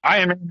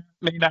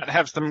not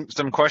have some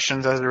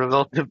questions as a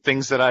result of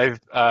things that I've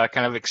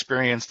kind of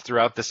experienced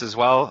throughout this as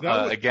well.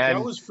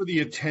 that was for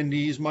the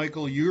attendees,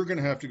 Michael. You're going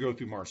to have to go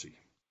through Marcy.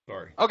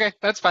 Sorry. Okay,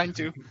 that's fine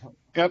too.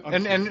 Yep.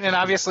 And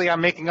obviously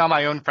I'm making all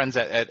my own friends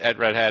at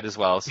Red Hat as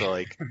well. So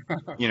like,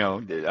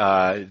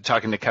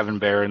 talking to Kevin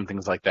Bear and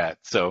things like that.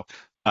 So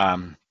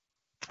I'm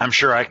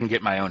sure I can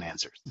get my own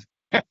answers.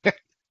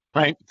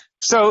 Right.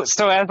 So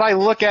as I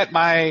look at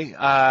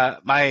my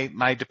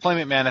my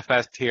deployment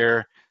manifest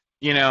here,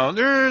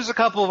 there's a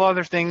couple of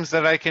other things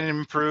that I can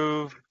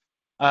improve.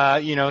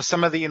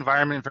 Some of the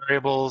environment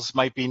variables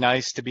might be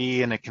nice to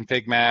be in a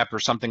config map or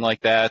something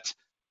like that,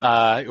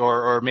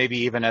 or maybe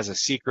even as a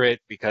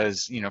secret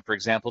because, for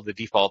example, the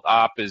default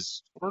op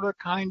is sort of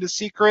kind of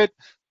secret.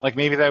 Like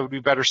maybe that would be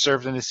better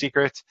served in a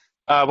secret.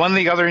 One of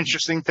the other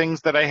interesting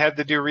things that I had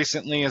to do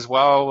recently as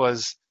well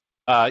was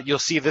you'll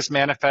see this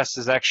manifest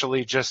is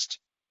actually just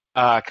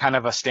kind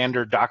of a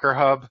standard Docker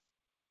Hub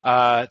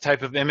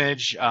type of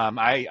image.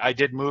 I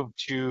did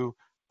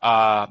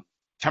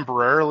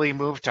temporarily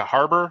move to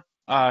Harbor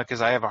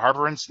because I have a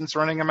Harbor instance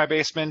running in my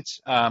basement,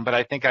 but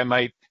I think I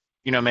might,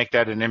 make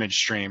that an image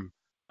stream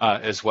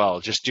as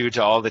well, just due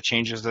to all the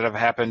changes that have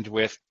happened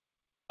with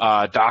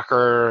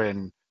Docker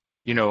and,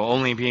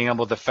 only being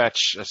able to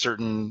fetch a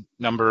certain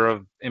number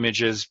of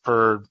images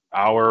per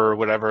hour or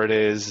whatever it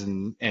is.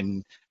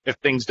 And if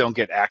things don't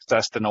get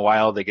accessed in a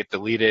while, they get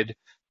deleted.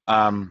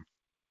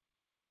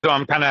 So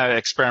I'm kind of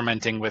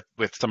experimenting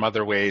with some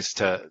other ways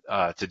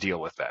to deal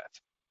with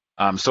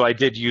that. So I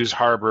did use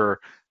Harbor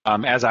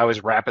as I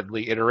was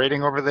rapidly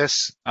iterating over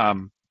this.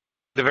 The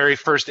very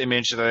first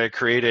image that I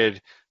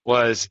created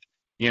was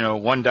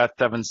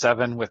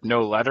 1.77 with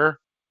no letter.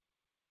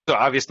 So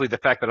obviously the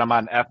fact that I'm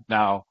on F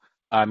now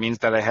means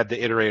that I had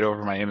to iterate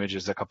over my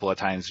images a couple of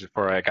times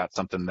before I got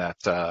something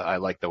that I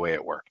liked the way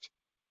it worked.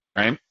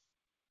 Right?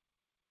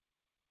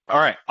 All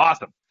right,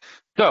 awesome.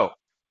 So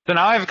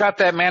now I've got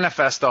that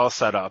manifest all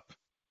set up,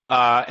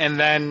 and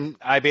then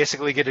I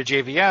basically get a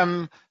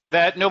JVM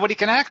that nobody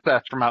can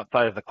access from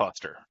outside of the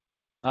cluster.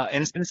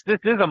 And since this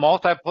is a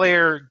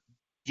multiplayer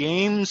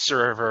game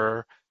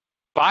server,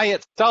 by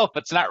itself,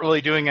 it's not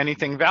really doing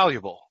anything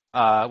valuable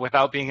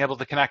without being able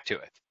to connect to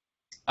it.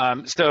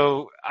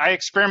 So I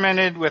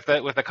experimented with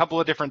a couple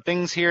of different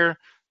things here,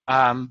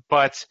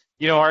 but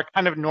our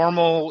kind of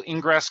normal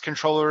ingress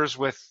controllers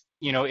with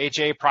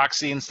HA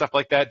proxy and stuff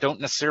like that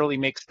don't necessarily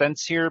make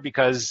sense here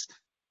because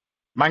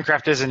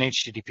Minecraft is an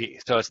HTTP,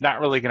 so it's not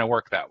really going to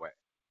work that way.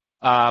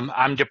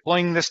 I'm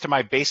deploying this to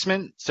my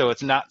basement, so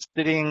it's not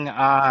sitting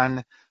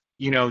on,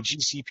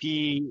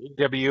 GCP,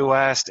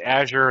 AWS,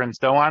 Azure, and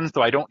so on.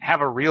 So I don't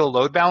have a real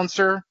load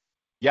balancer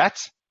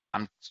yet.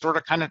 I'm sort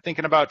of kind of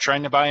thinking about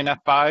trying to buy an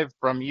F5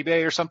 from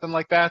eBay or something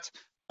like that,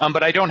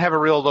 but I don't have a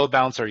real load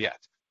balancer yet.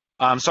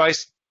 So I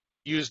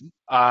use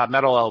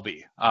Metal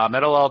LB.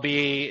 Metal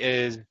LB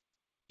is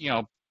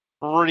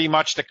pretty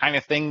much the kind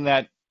of thing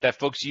that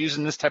folks use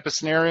in this type of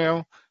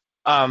scenario.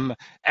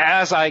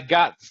 As I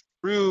got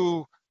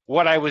through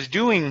what I was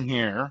doing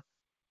here,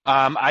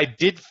 I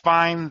did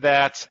find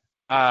that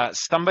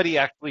somebody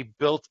at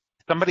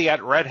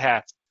Red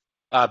Hat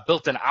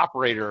built an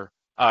operator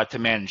to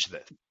manage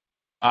this.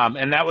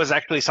 And that was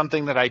actually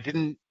something that I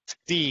didn't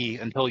see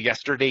until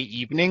yesterday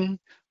evening.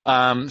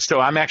 So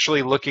I'm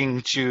actually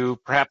looking to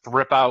perhaps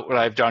rip out what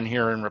I've done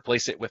here and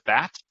replace it with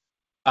that.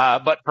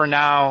 But for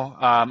now,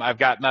 I've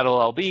got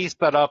Metal LB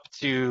set up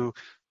to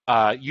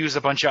use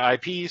a bunch of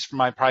IPs from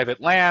my private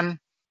LAN,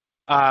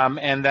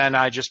 and then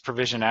I just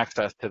provision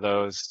access to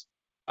those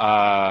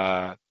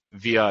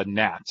via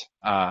NAT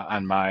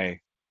on my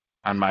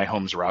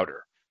home's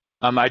router.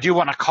 I do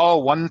want to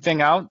call one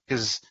thing out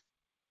because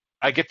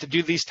I get to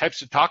do these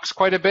types of talks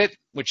quite a bit,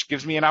 which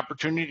gives me an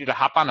opportunity to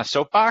hop on a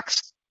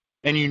soapbox.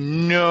 And you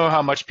know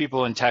how much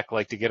people in tech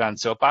like to get on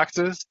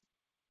soapboxes.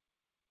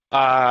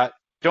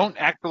 Don't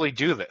actually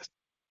do this.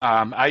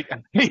 I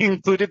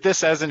included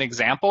this as an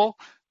example,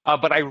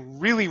 but I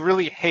really,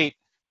 really hate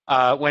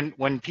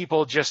when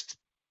people just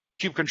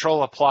kube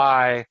control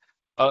apply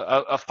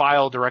a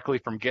file directly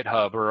from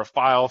GitHub or a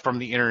file from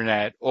the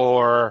internet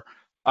or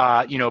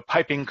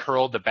piping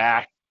curl to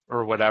back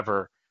or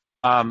whatever.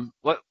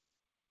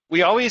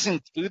 We always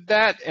include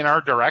that in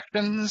our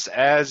directions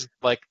as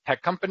like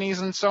tech companies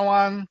and so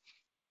on.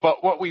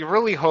 But what we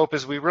really hope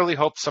is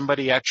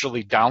somebody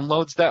actually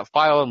downloads that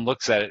file and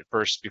looks at it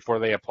first before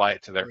they apply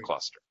it to their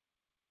cluster.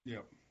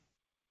 Yeah.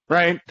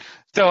 Right.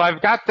 So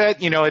I've got that,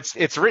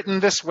 it's written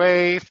this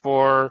way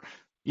for,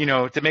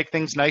 to make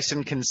things nice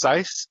and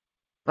concise.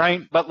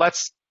 right? But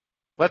let's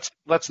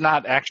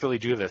not actually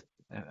do this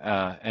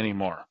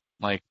anymore.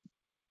 Like,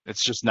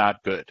 it's just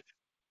not good.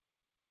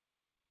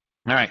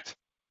 All right.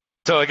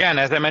 So again,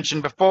 as I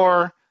mentioned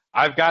before,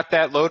 I've got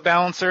that load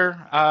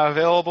balancer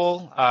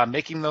available,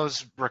 making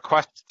those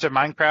requests to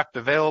Minecraft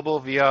available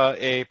via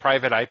a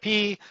private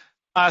IP.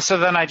 So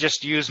then I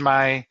just use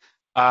my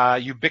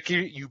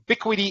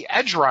Ubiquiti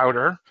edge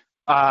router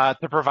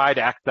to provide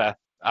access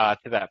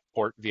to that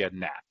port via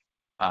NAT.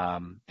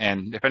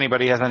 And if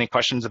anybody has any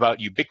questions about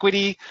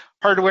Ubiquiti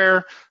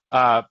hardware,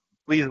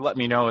 please let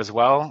me know as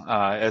well,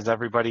 as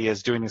everybody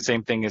is doing the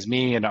same thing as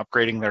me and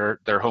upgrading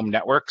their home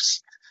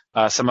networks.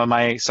 Some of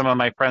my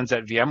friends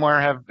at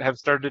VMware have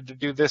started to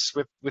do this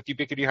with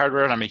Ubiquiti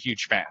hardware, and I'm a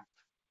huge fan.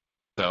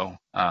 So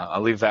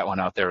I'll leave that one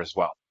out there as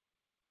well.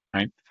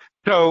 Right.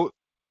 So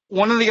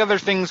one of the other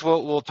things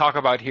we'll talk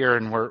about here,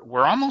 and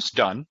we're almost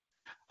done,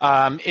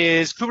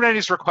 is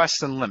Kubernetes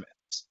requests and limits.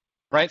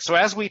 Right. So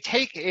as we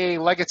take a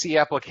legacy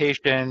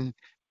application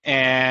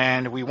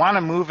and we want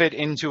to move it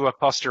into a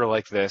cluster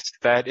like this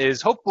that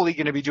is hopefully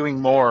going to be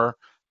doing more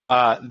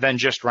than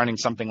just running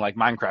something like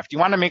Minecraft, you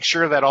want to make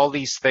sure that all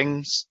these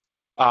things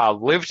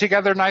live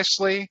together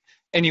nicely,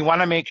 and you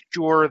want to make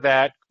sure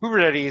that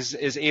Kubernetes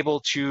is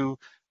able to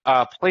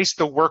place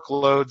the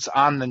workloads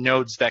on the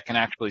nodes that can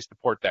actually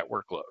support that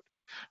workload,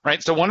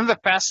 right? So one of the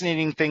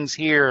fascinating things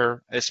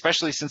here,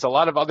 especially since a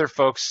lot of other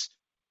folks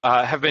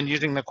have been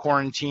using the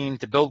quarantine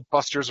to build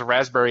clusters of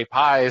Raspberry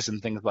Pis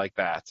and things like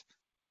that,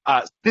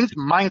 since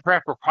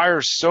Minecraft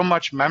requires so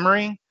much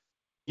memory,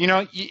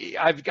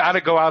 I've got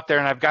to go out there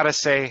and I've got to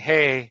say,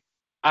 hey,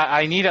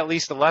 I need at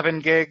least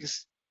 11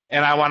 gigs,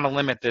 and I want to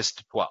limit this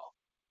to 12,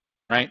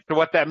 right? So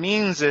what that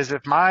means is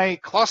if my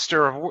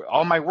cluster of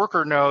all my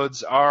worker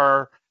nodes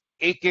are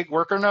 8 gig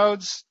worker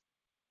nodes,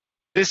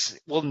 this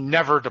will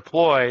never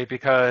deploy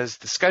because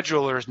the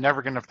scheduler is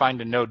never going to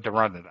find a node to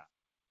run it on.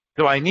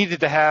 So I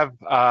needed to have,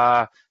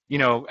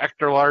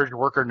 extra large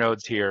worker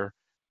nodes here.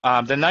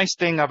 The nice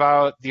thing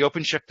about the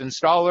OpenShift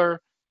installer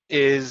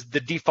is the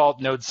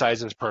default node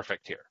size is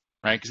perfect here,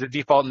 right? Because the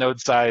default node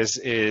size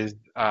is,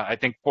 I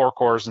think, 4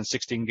 cores and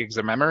 16 gigs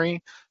of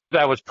memory.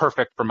 That was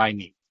perfect for my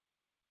needs,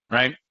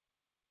 right?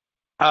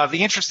 The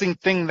interesting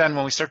thing then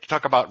when we start to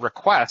talk about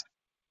requests,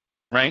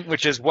 right,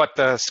 which is what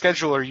the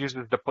scheduler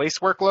uses to place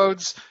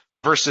workloads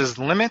versus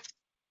limits,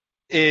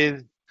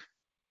 is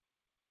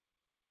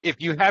if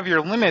you have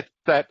your limit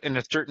set in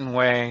a certain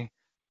way,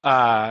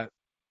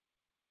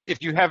 if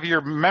you have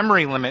your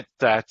memory limit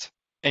set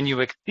and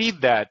you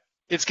exceed that,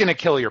 it's going to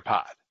kill your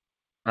pod,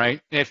 right?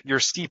 If your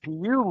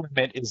CPU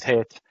limit is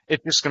hit,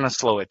 it's just going to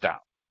slow it down,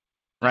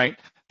 right?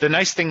 The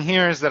nice thing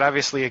here is that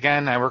obviously,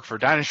 again, I work for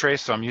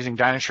Dynatrace, so I'm using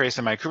Dynatrace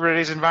in my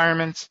Kubernetes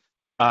environment.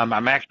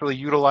 I'm actually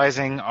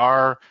utilizing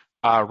our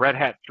Red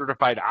Hat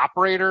certified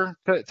operator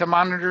to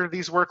monitor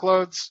these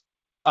workloads.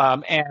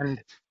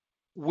 And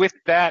with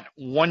that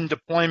one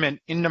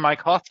deployment into my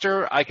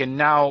cluster, I can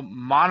now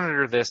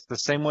monitor this the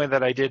same way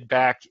that I did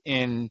back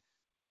in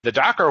the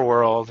Docker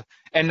world.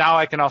 And now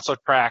I can also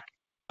track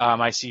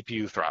my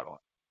CPU throttling,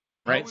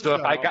 right? So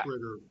if I got...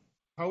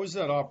 How is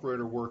that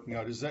operator working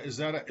out? Is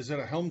that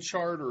a Helm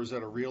chart or is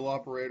that a real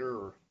operator?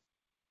 Or?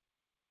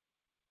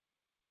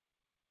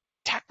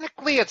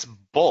 Technically, it's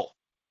both,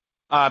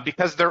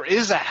 because there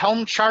is a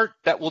Helm chart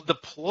that will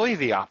deploy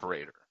the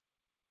operator,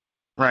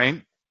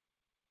 right?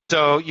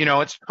 So,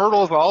 it's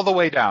hurdles all the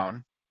way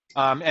down.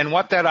 And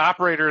what that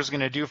operator is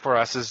going to do for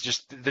us is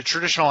just the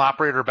traditional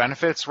operator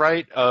benefits,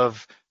 right,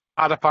 of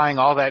codifying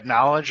all that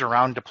knowledge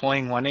around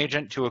deploying one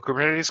agent to a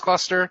Kubernetes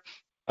cluster.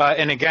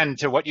 And again,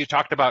 to what you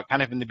talked about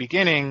kind of in the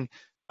beginning,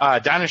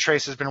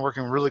 Dynatrace has been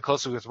working really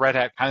closely with Red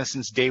Hat kind of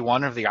since day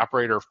one of the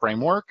operator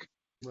framework.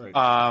 Right.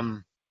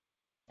 And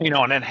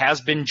it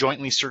has been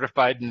jointly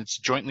certified and it's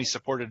jointly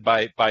supported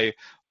by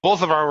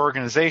both of our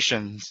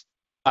organizations.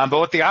 But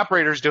what the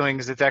operator is doing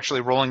is it's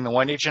actually rolling the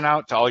one agent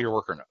out to all your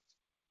worker nodes,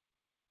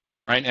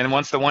 right? And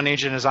once the one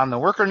agent is on the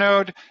worker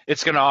node,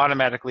 it's going to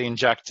automatically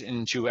inject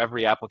into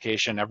every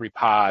application, every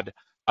pod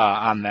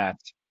on that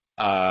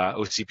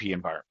OCP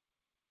environment.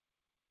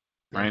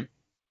 Right.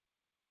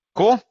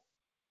 Cool.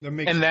 That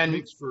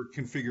makes for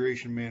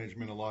configuration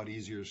management a lot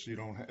easier, so you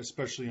don't,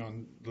 especially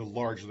on the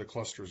larger the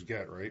clusters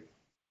get, right?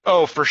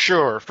 Oh, for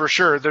sure, for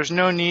sure. There's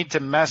no need to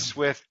mess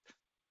with,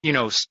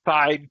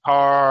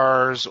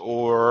 sidecars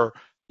or,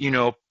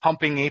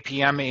 pumping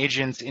APM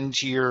agents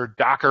into your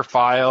Docker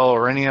file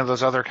or any of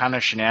those other kind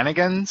of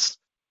shenanigans.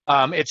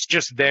 It's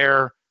just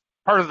there,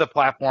 part of the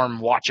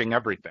platform watching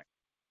everything,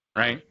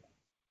 right?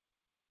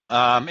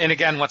 And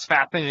again, what's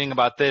fascinating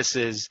about this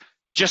is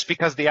just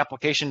because the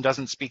application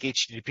doesn't speak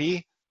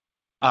HTTP,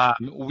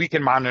 we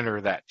can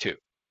monitor that too,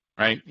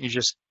 right? You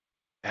just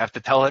have to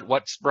tell it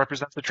what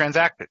represents the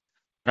transaction,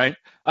 right?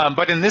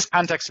 But in this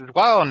context as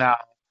well now,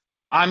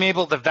 I'm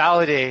able to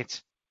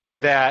validate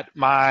that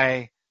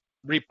my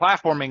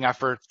replatforming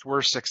efforts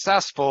were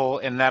successful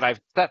and that I've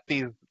set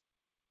these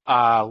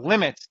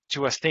limits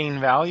to a sane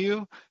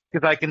value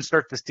because I can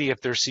start to see if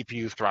there's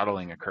CPU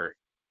throttling occurring,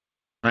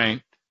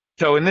 right?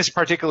 So in this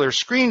particular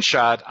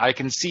screenshot, I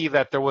can see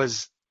that there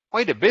was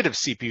quite a bit of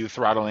CPU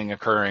throttling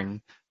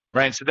occurring,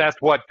 right? So that's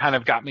what kind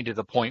of got me to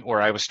the point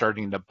where I was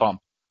starting to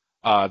bump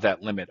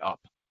that limit up,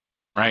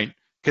 right?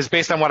 Because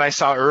based on what I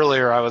saw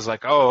earlier, I was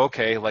like, oh,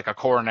 okay, like a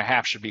core and a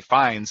half should be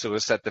fine. So it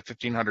was set to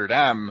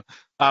 1500M,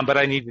 but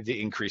I needed to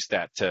increase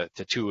that to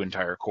 2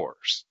 entire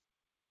cores.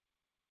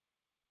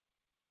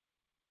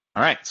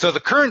 All right, so the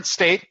current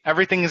state,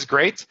 everything is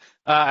great.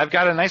 I've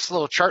got a nice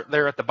little chart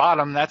there at the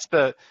bottom. That's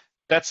the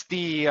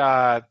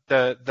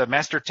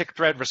master tick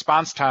thread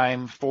response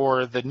time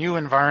for the new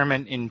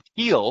environment in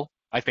teal.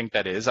 I think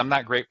that is. I'm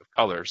not great with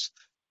colors.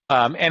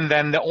 And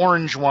then the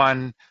orange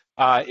one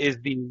is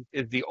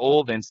the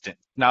old instance.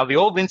 Now the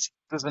old instance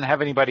doesn't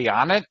have anybody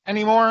on it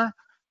anymore,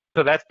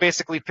 so that's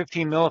basically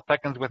 15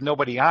 milliseconds with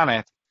nobody on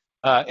it.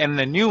 And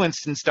the new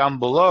instance down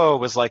below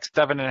was like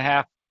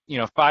 7.5,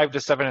 5 to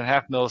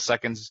 7.5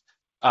 milliseconds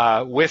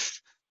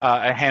with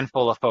a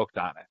handful of folks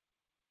on it,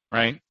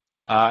 right?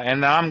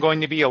 And now I'm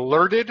going to be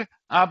alerted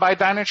by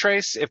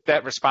Dynatrace if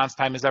that response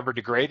time is ever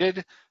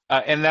degraded.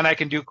 And then I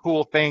can do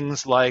cool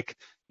things like,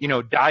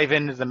 dive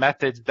into the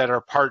methods that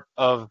are part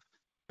of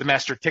the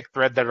master tick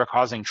thread that are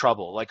causing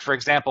trouble. Like, for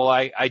example,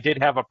 I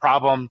did have a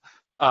problem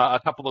a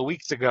couple of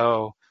weeks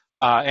ago,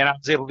 and I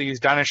was able to use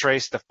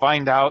Dynatrace to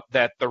find out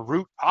that the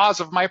root cause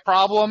of my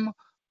problem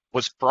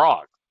was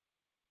frogs.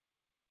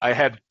 I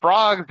had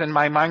frogs in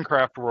my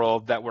Minecraft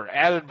world that were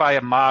added by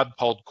a mod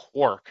called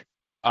Quark.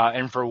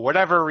 And for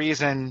whatever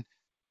reason,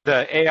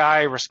 the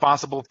AI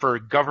responsible for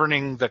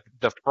governing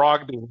the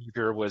frog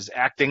behavior was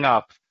acting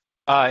up,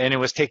 and it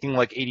was taking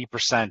like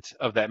 80%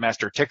 of that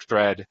master tick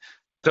thread.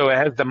 So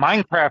as the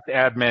Minecraft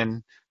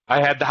admin,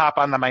 I had to hop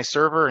onto my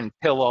server and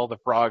kill all the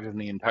frogs in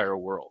the entire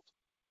world.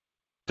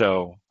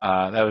 So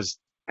that was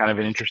kind of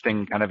an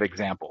interesting kind of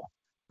example,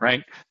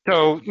 right?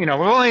 So, we've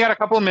only got a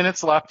couple of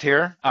minutes left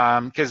here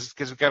because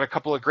we've got a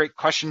couple of great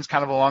questions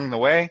kind of along the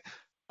way.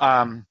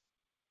 Some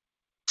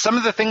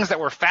of the things that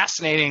were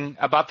fascinating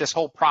about this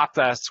whole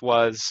process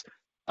was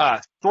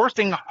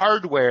sourcing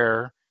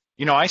hardware.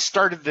 I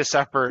started this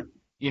effort,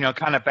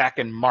 kind of back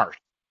in March.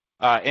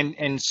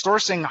 And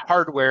sourcing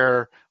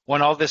hardware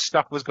when all this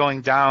stuff was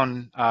going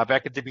down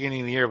back at the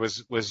beginning of the year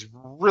was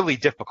really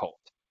difficult.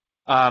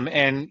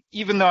 And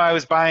even though I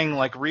was buying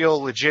like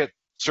real legit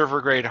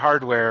server grade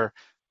hardware,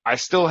 I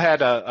still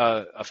had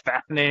a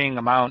fascinating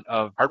amount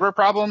of hardware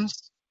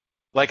problems.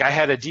 Like I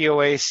had a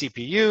DOA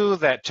CPU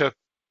that took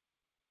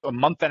a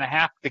month and a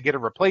half to get a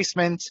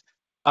replacement.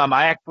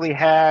 I actually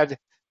had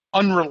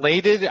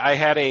unrelated, I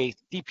had a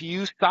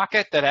CPU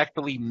socket that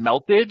actually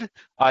melted,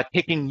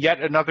 taking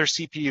yet another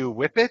CPU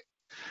with it.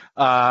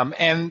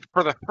 And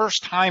for the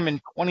first time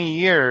in 20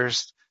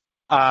 years,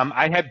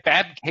 I had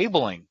bad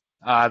cabling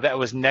that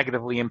was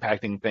negatively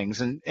impacting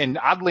things. And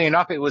oddly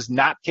enough, it was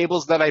not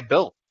cables that I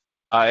built.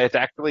 It's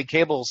actually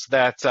cables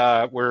that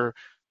were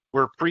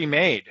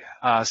pre-made.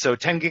 So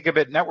 10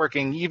 gigabit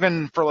networking,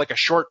 even for like a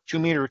short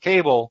 2-meter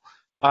cable,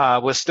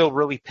 was still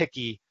really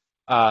picky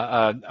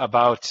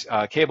about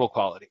cable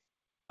quality.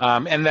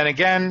 And then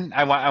again,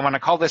 I want to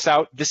call this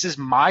out. This is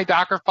my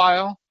Docker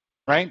file,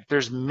 right?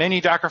 There's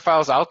many Docker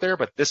files out there,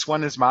 but this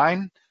one is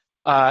mine.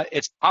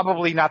 It's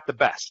probably not the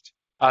best.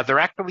 There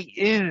actually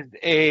is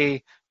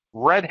a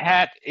Red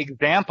Hat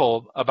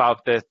example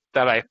about this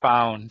that I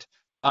found,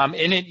 and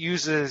it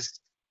uses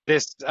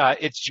this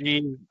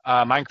itchg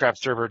Minecraft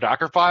server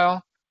Docker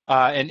file.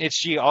 And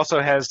itchg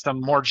also has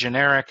some more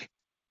generic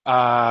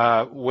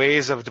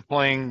ways of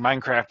deploying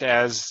Minecraft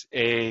as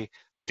a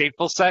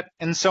stateful set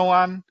and so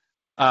on.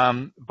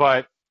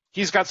 But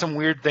he's got some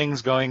weird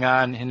things going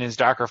on in his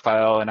Docker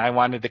file, and I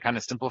wanted to kind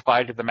of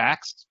simplify to the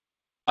max.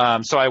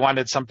 So I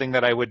wanted something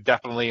that I would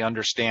definitely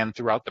understand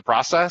throughout the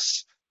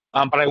process.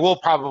 But I will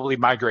probably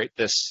migrate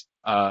this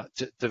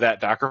to that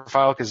Docker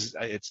file because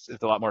it's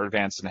a lot more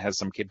advanced and it has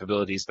some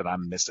capabilities that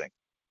I'm missing,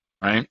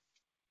 right?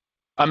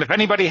 If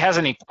anybody has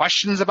any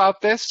questions about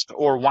this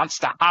or wants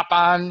to hop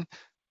on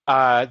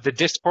the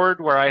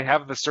Discord where I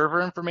have the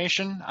server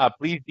information,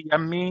 please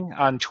DM me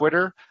on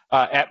Twitter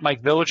at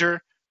Mike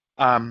Villager.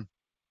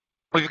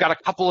 We've got a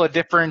couple of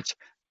different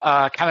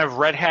kind of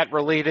Red Hat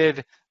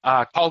related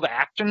call to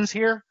actions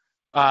here.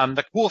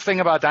 The cool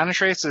thing about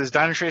Dynatrace is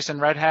Dynatrace and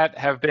Red Hat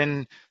have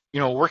been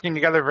working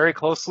together very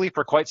closely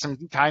for quite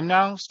some time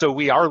now. So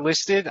we are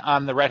listed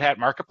on the Red Hat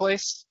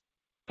Marketplace.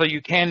 So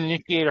you can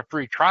initiate a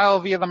free trial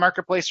via the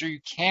Marketplace, or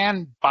you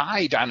can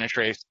buy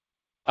Dynatrace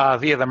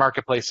via the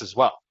Marketplace as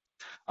well.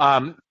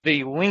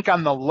 The link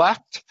on the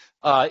left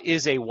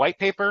is a white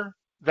paper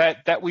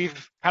that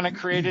we've kind of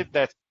created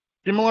that's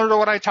similar to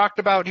what I talked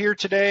about here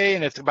today,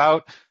 and it's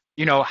about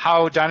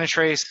how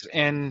Dynatrace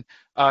can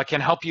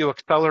help you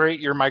accelerate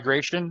your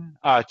migration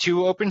to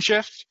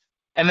OpenShift.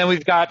 And then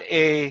we've got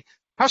a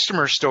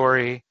customer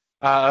story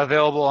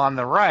available on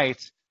the right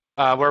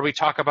where we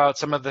talk about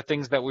some of the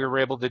things that we were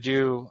able to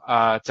do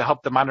to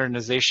help the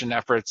modernization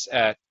efforts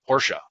at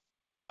Porsche,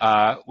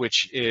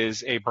 which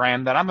is a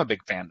brand that I'm a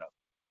big fan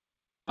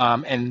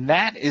of. And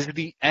that is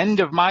the end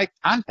of my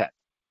content.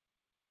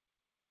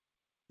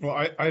 Well,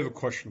 I have a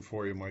question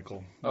for you,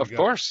 Michael. Of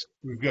course.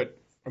 We've got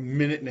a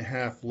minute and a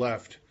half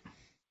left.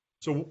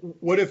 So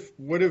what if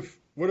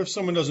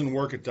someone doesn't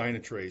work at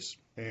Dynatrace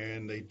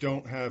and they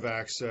don't have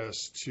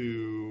access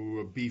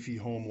to a beefy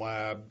home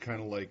lab,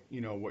 kind of like,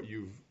 what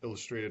you've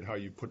illustrated, how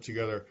you put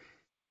together?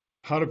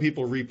 How do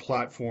people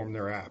re-platform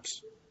their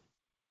apps?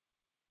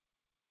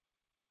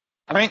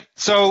 All right.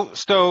 So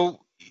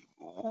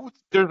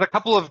there's a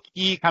couple of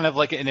key kind of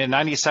like in a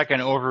 90-second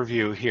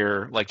overview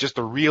here, like just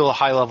the real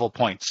high level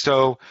points.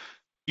 So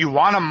you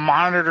want to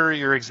monitor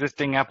your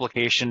existing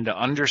application to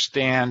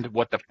understand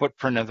what the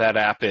footprint of that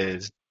app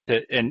is,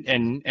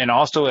 and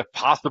also, if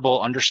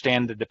possible,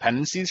 understand the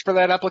dependencies for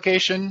that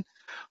application,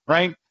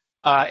 right?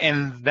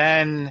 And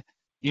then,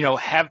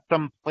 have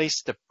some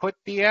place to put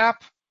the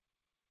app,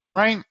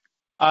 right?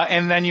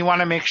 And then you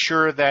want to make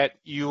sure that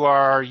you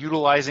are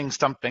utilizing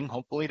something,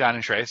 hopefully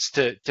Dynatrace,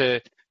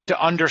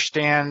 to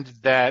understand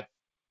that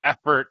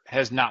effort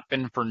has not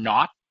been for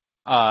naught,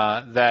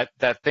 that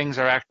things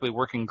are actually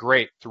working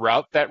great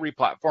throughout that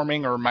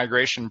replatforming or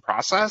migration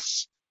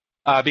process.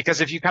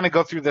 Because if you kind of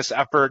go through this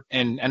effort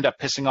and end up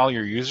pissing all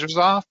your users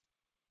off,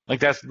 like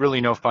that's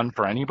really no fun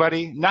for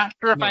anybody. Not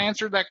sure if I No.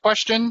 answered that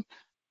question,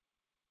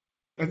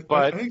 I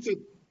but think that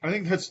I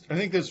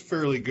think that's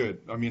fairly good.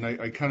 I mean,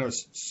 I kind of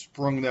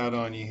sprung that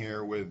on you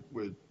here with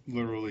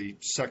literally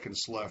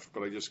seconds left,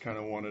 but I just kind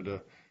of wanted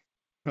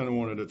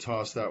to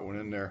toss that one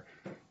in there.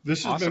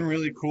 This has been awesome.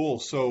 really cool.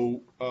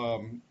 So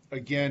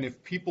again,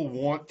 if people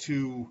want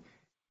to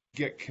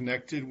get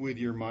connected with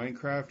your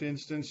Minecraft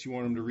instance, you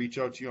want them to reach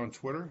out to you on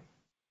Twitter?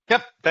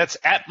 Yep, that's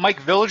at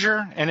Mike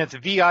Villager, and it's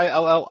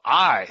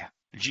Villiger.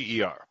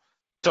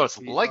 So it's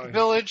like VI.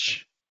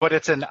 Village, but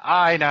it's an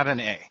I, not an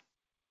A.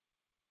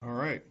 All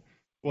right.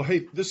 Well,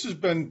 hey, this has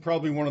been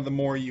probably one of the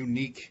more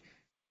unique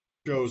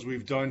shows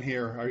we've done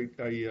here.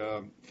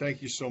 I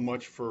thank you so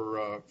much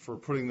for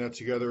putting that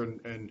together,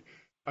 and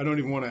I don't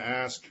even want to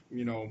ask,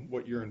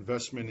 what your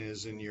investment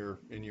is in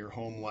your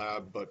home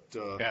lab, but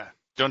Yeah,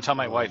 don't tell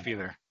my um, wife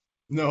either.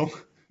 no.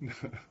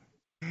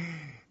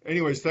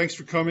 Anyways, thanks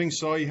for coming.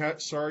 Sorry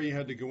you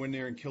had to go in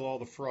there and kill all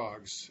the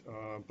frogs,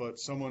 but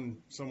someone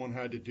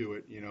had to do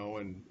it,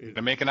 and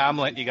To make an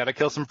omelet, you got to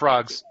kill some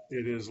frogs.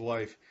 it is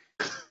life.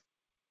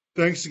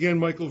 Thanks again,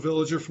 Michael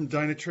Villager from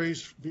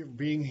Dynatrace,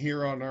 being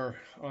here on our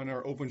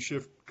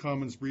OpenShift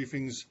Commons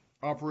Briefings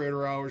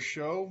Operator Hours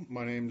show.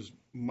 My name is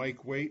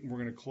Mike Waite, and we're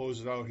going to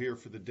close it out here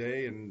for the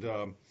day.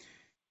 And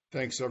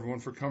thanks everyone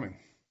for coming.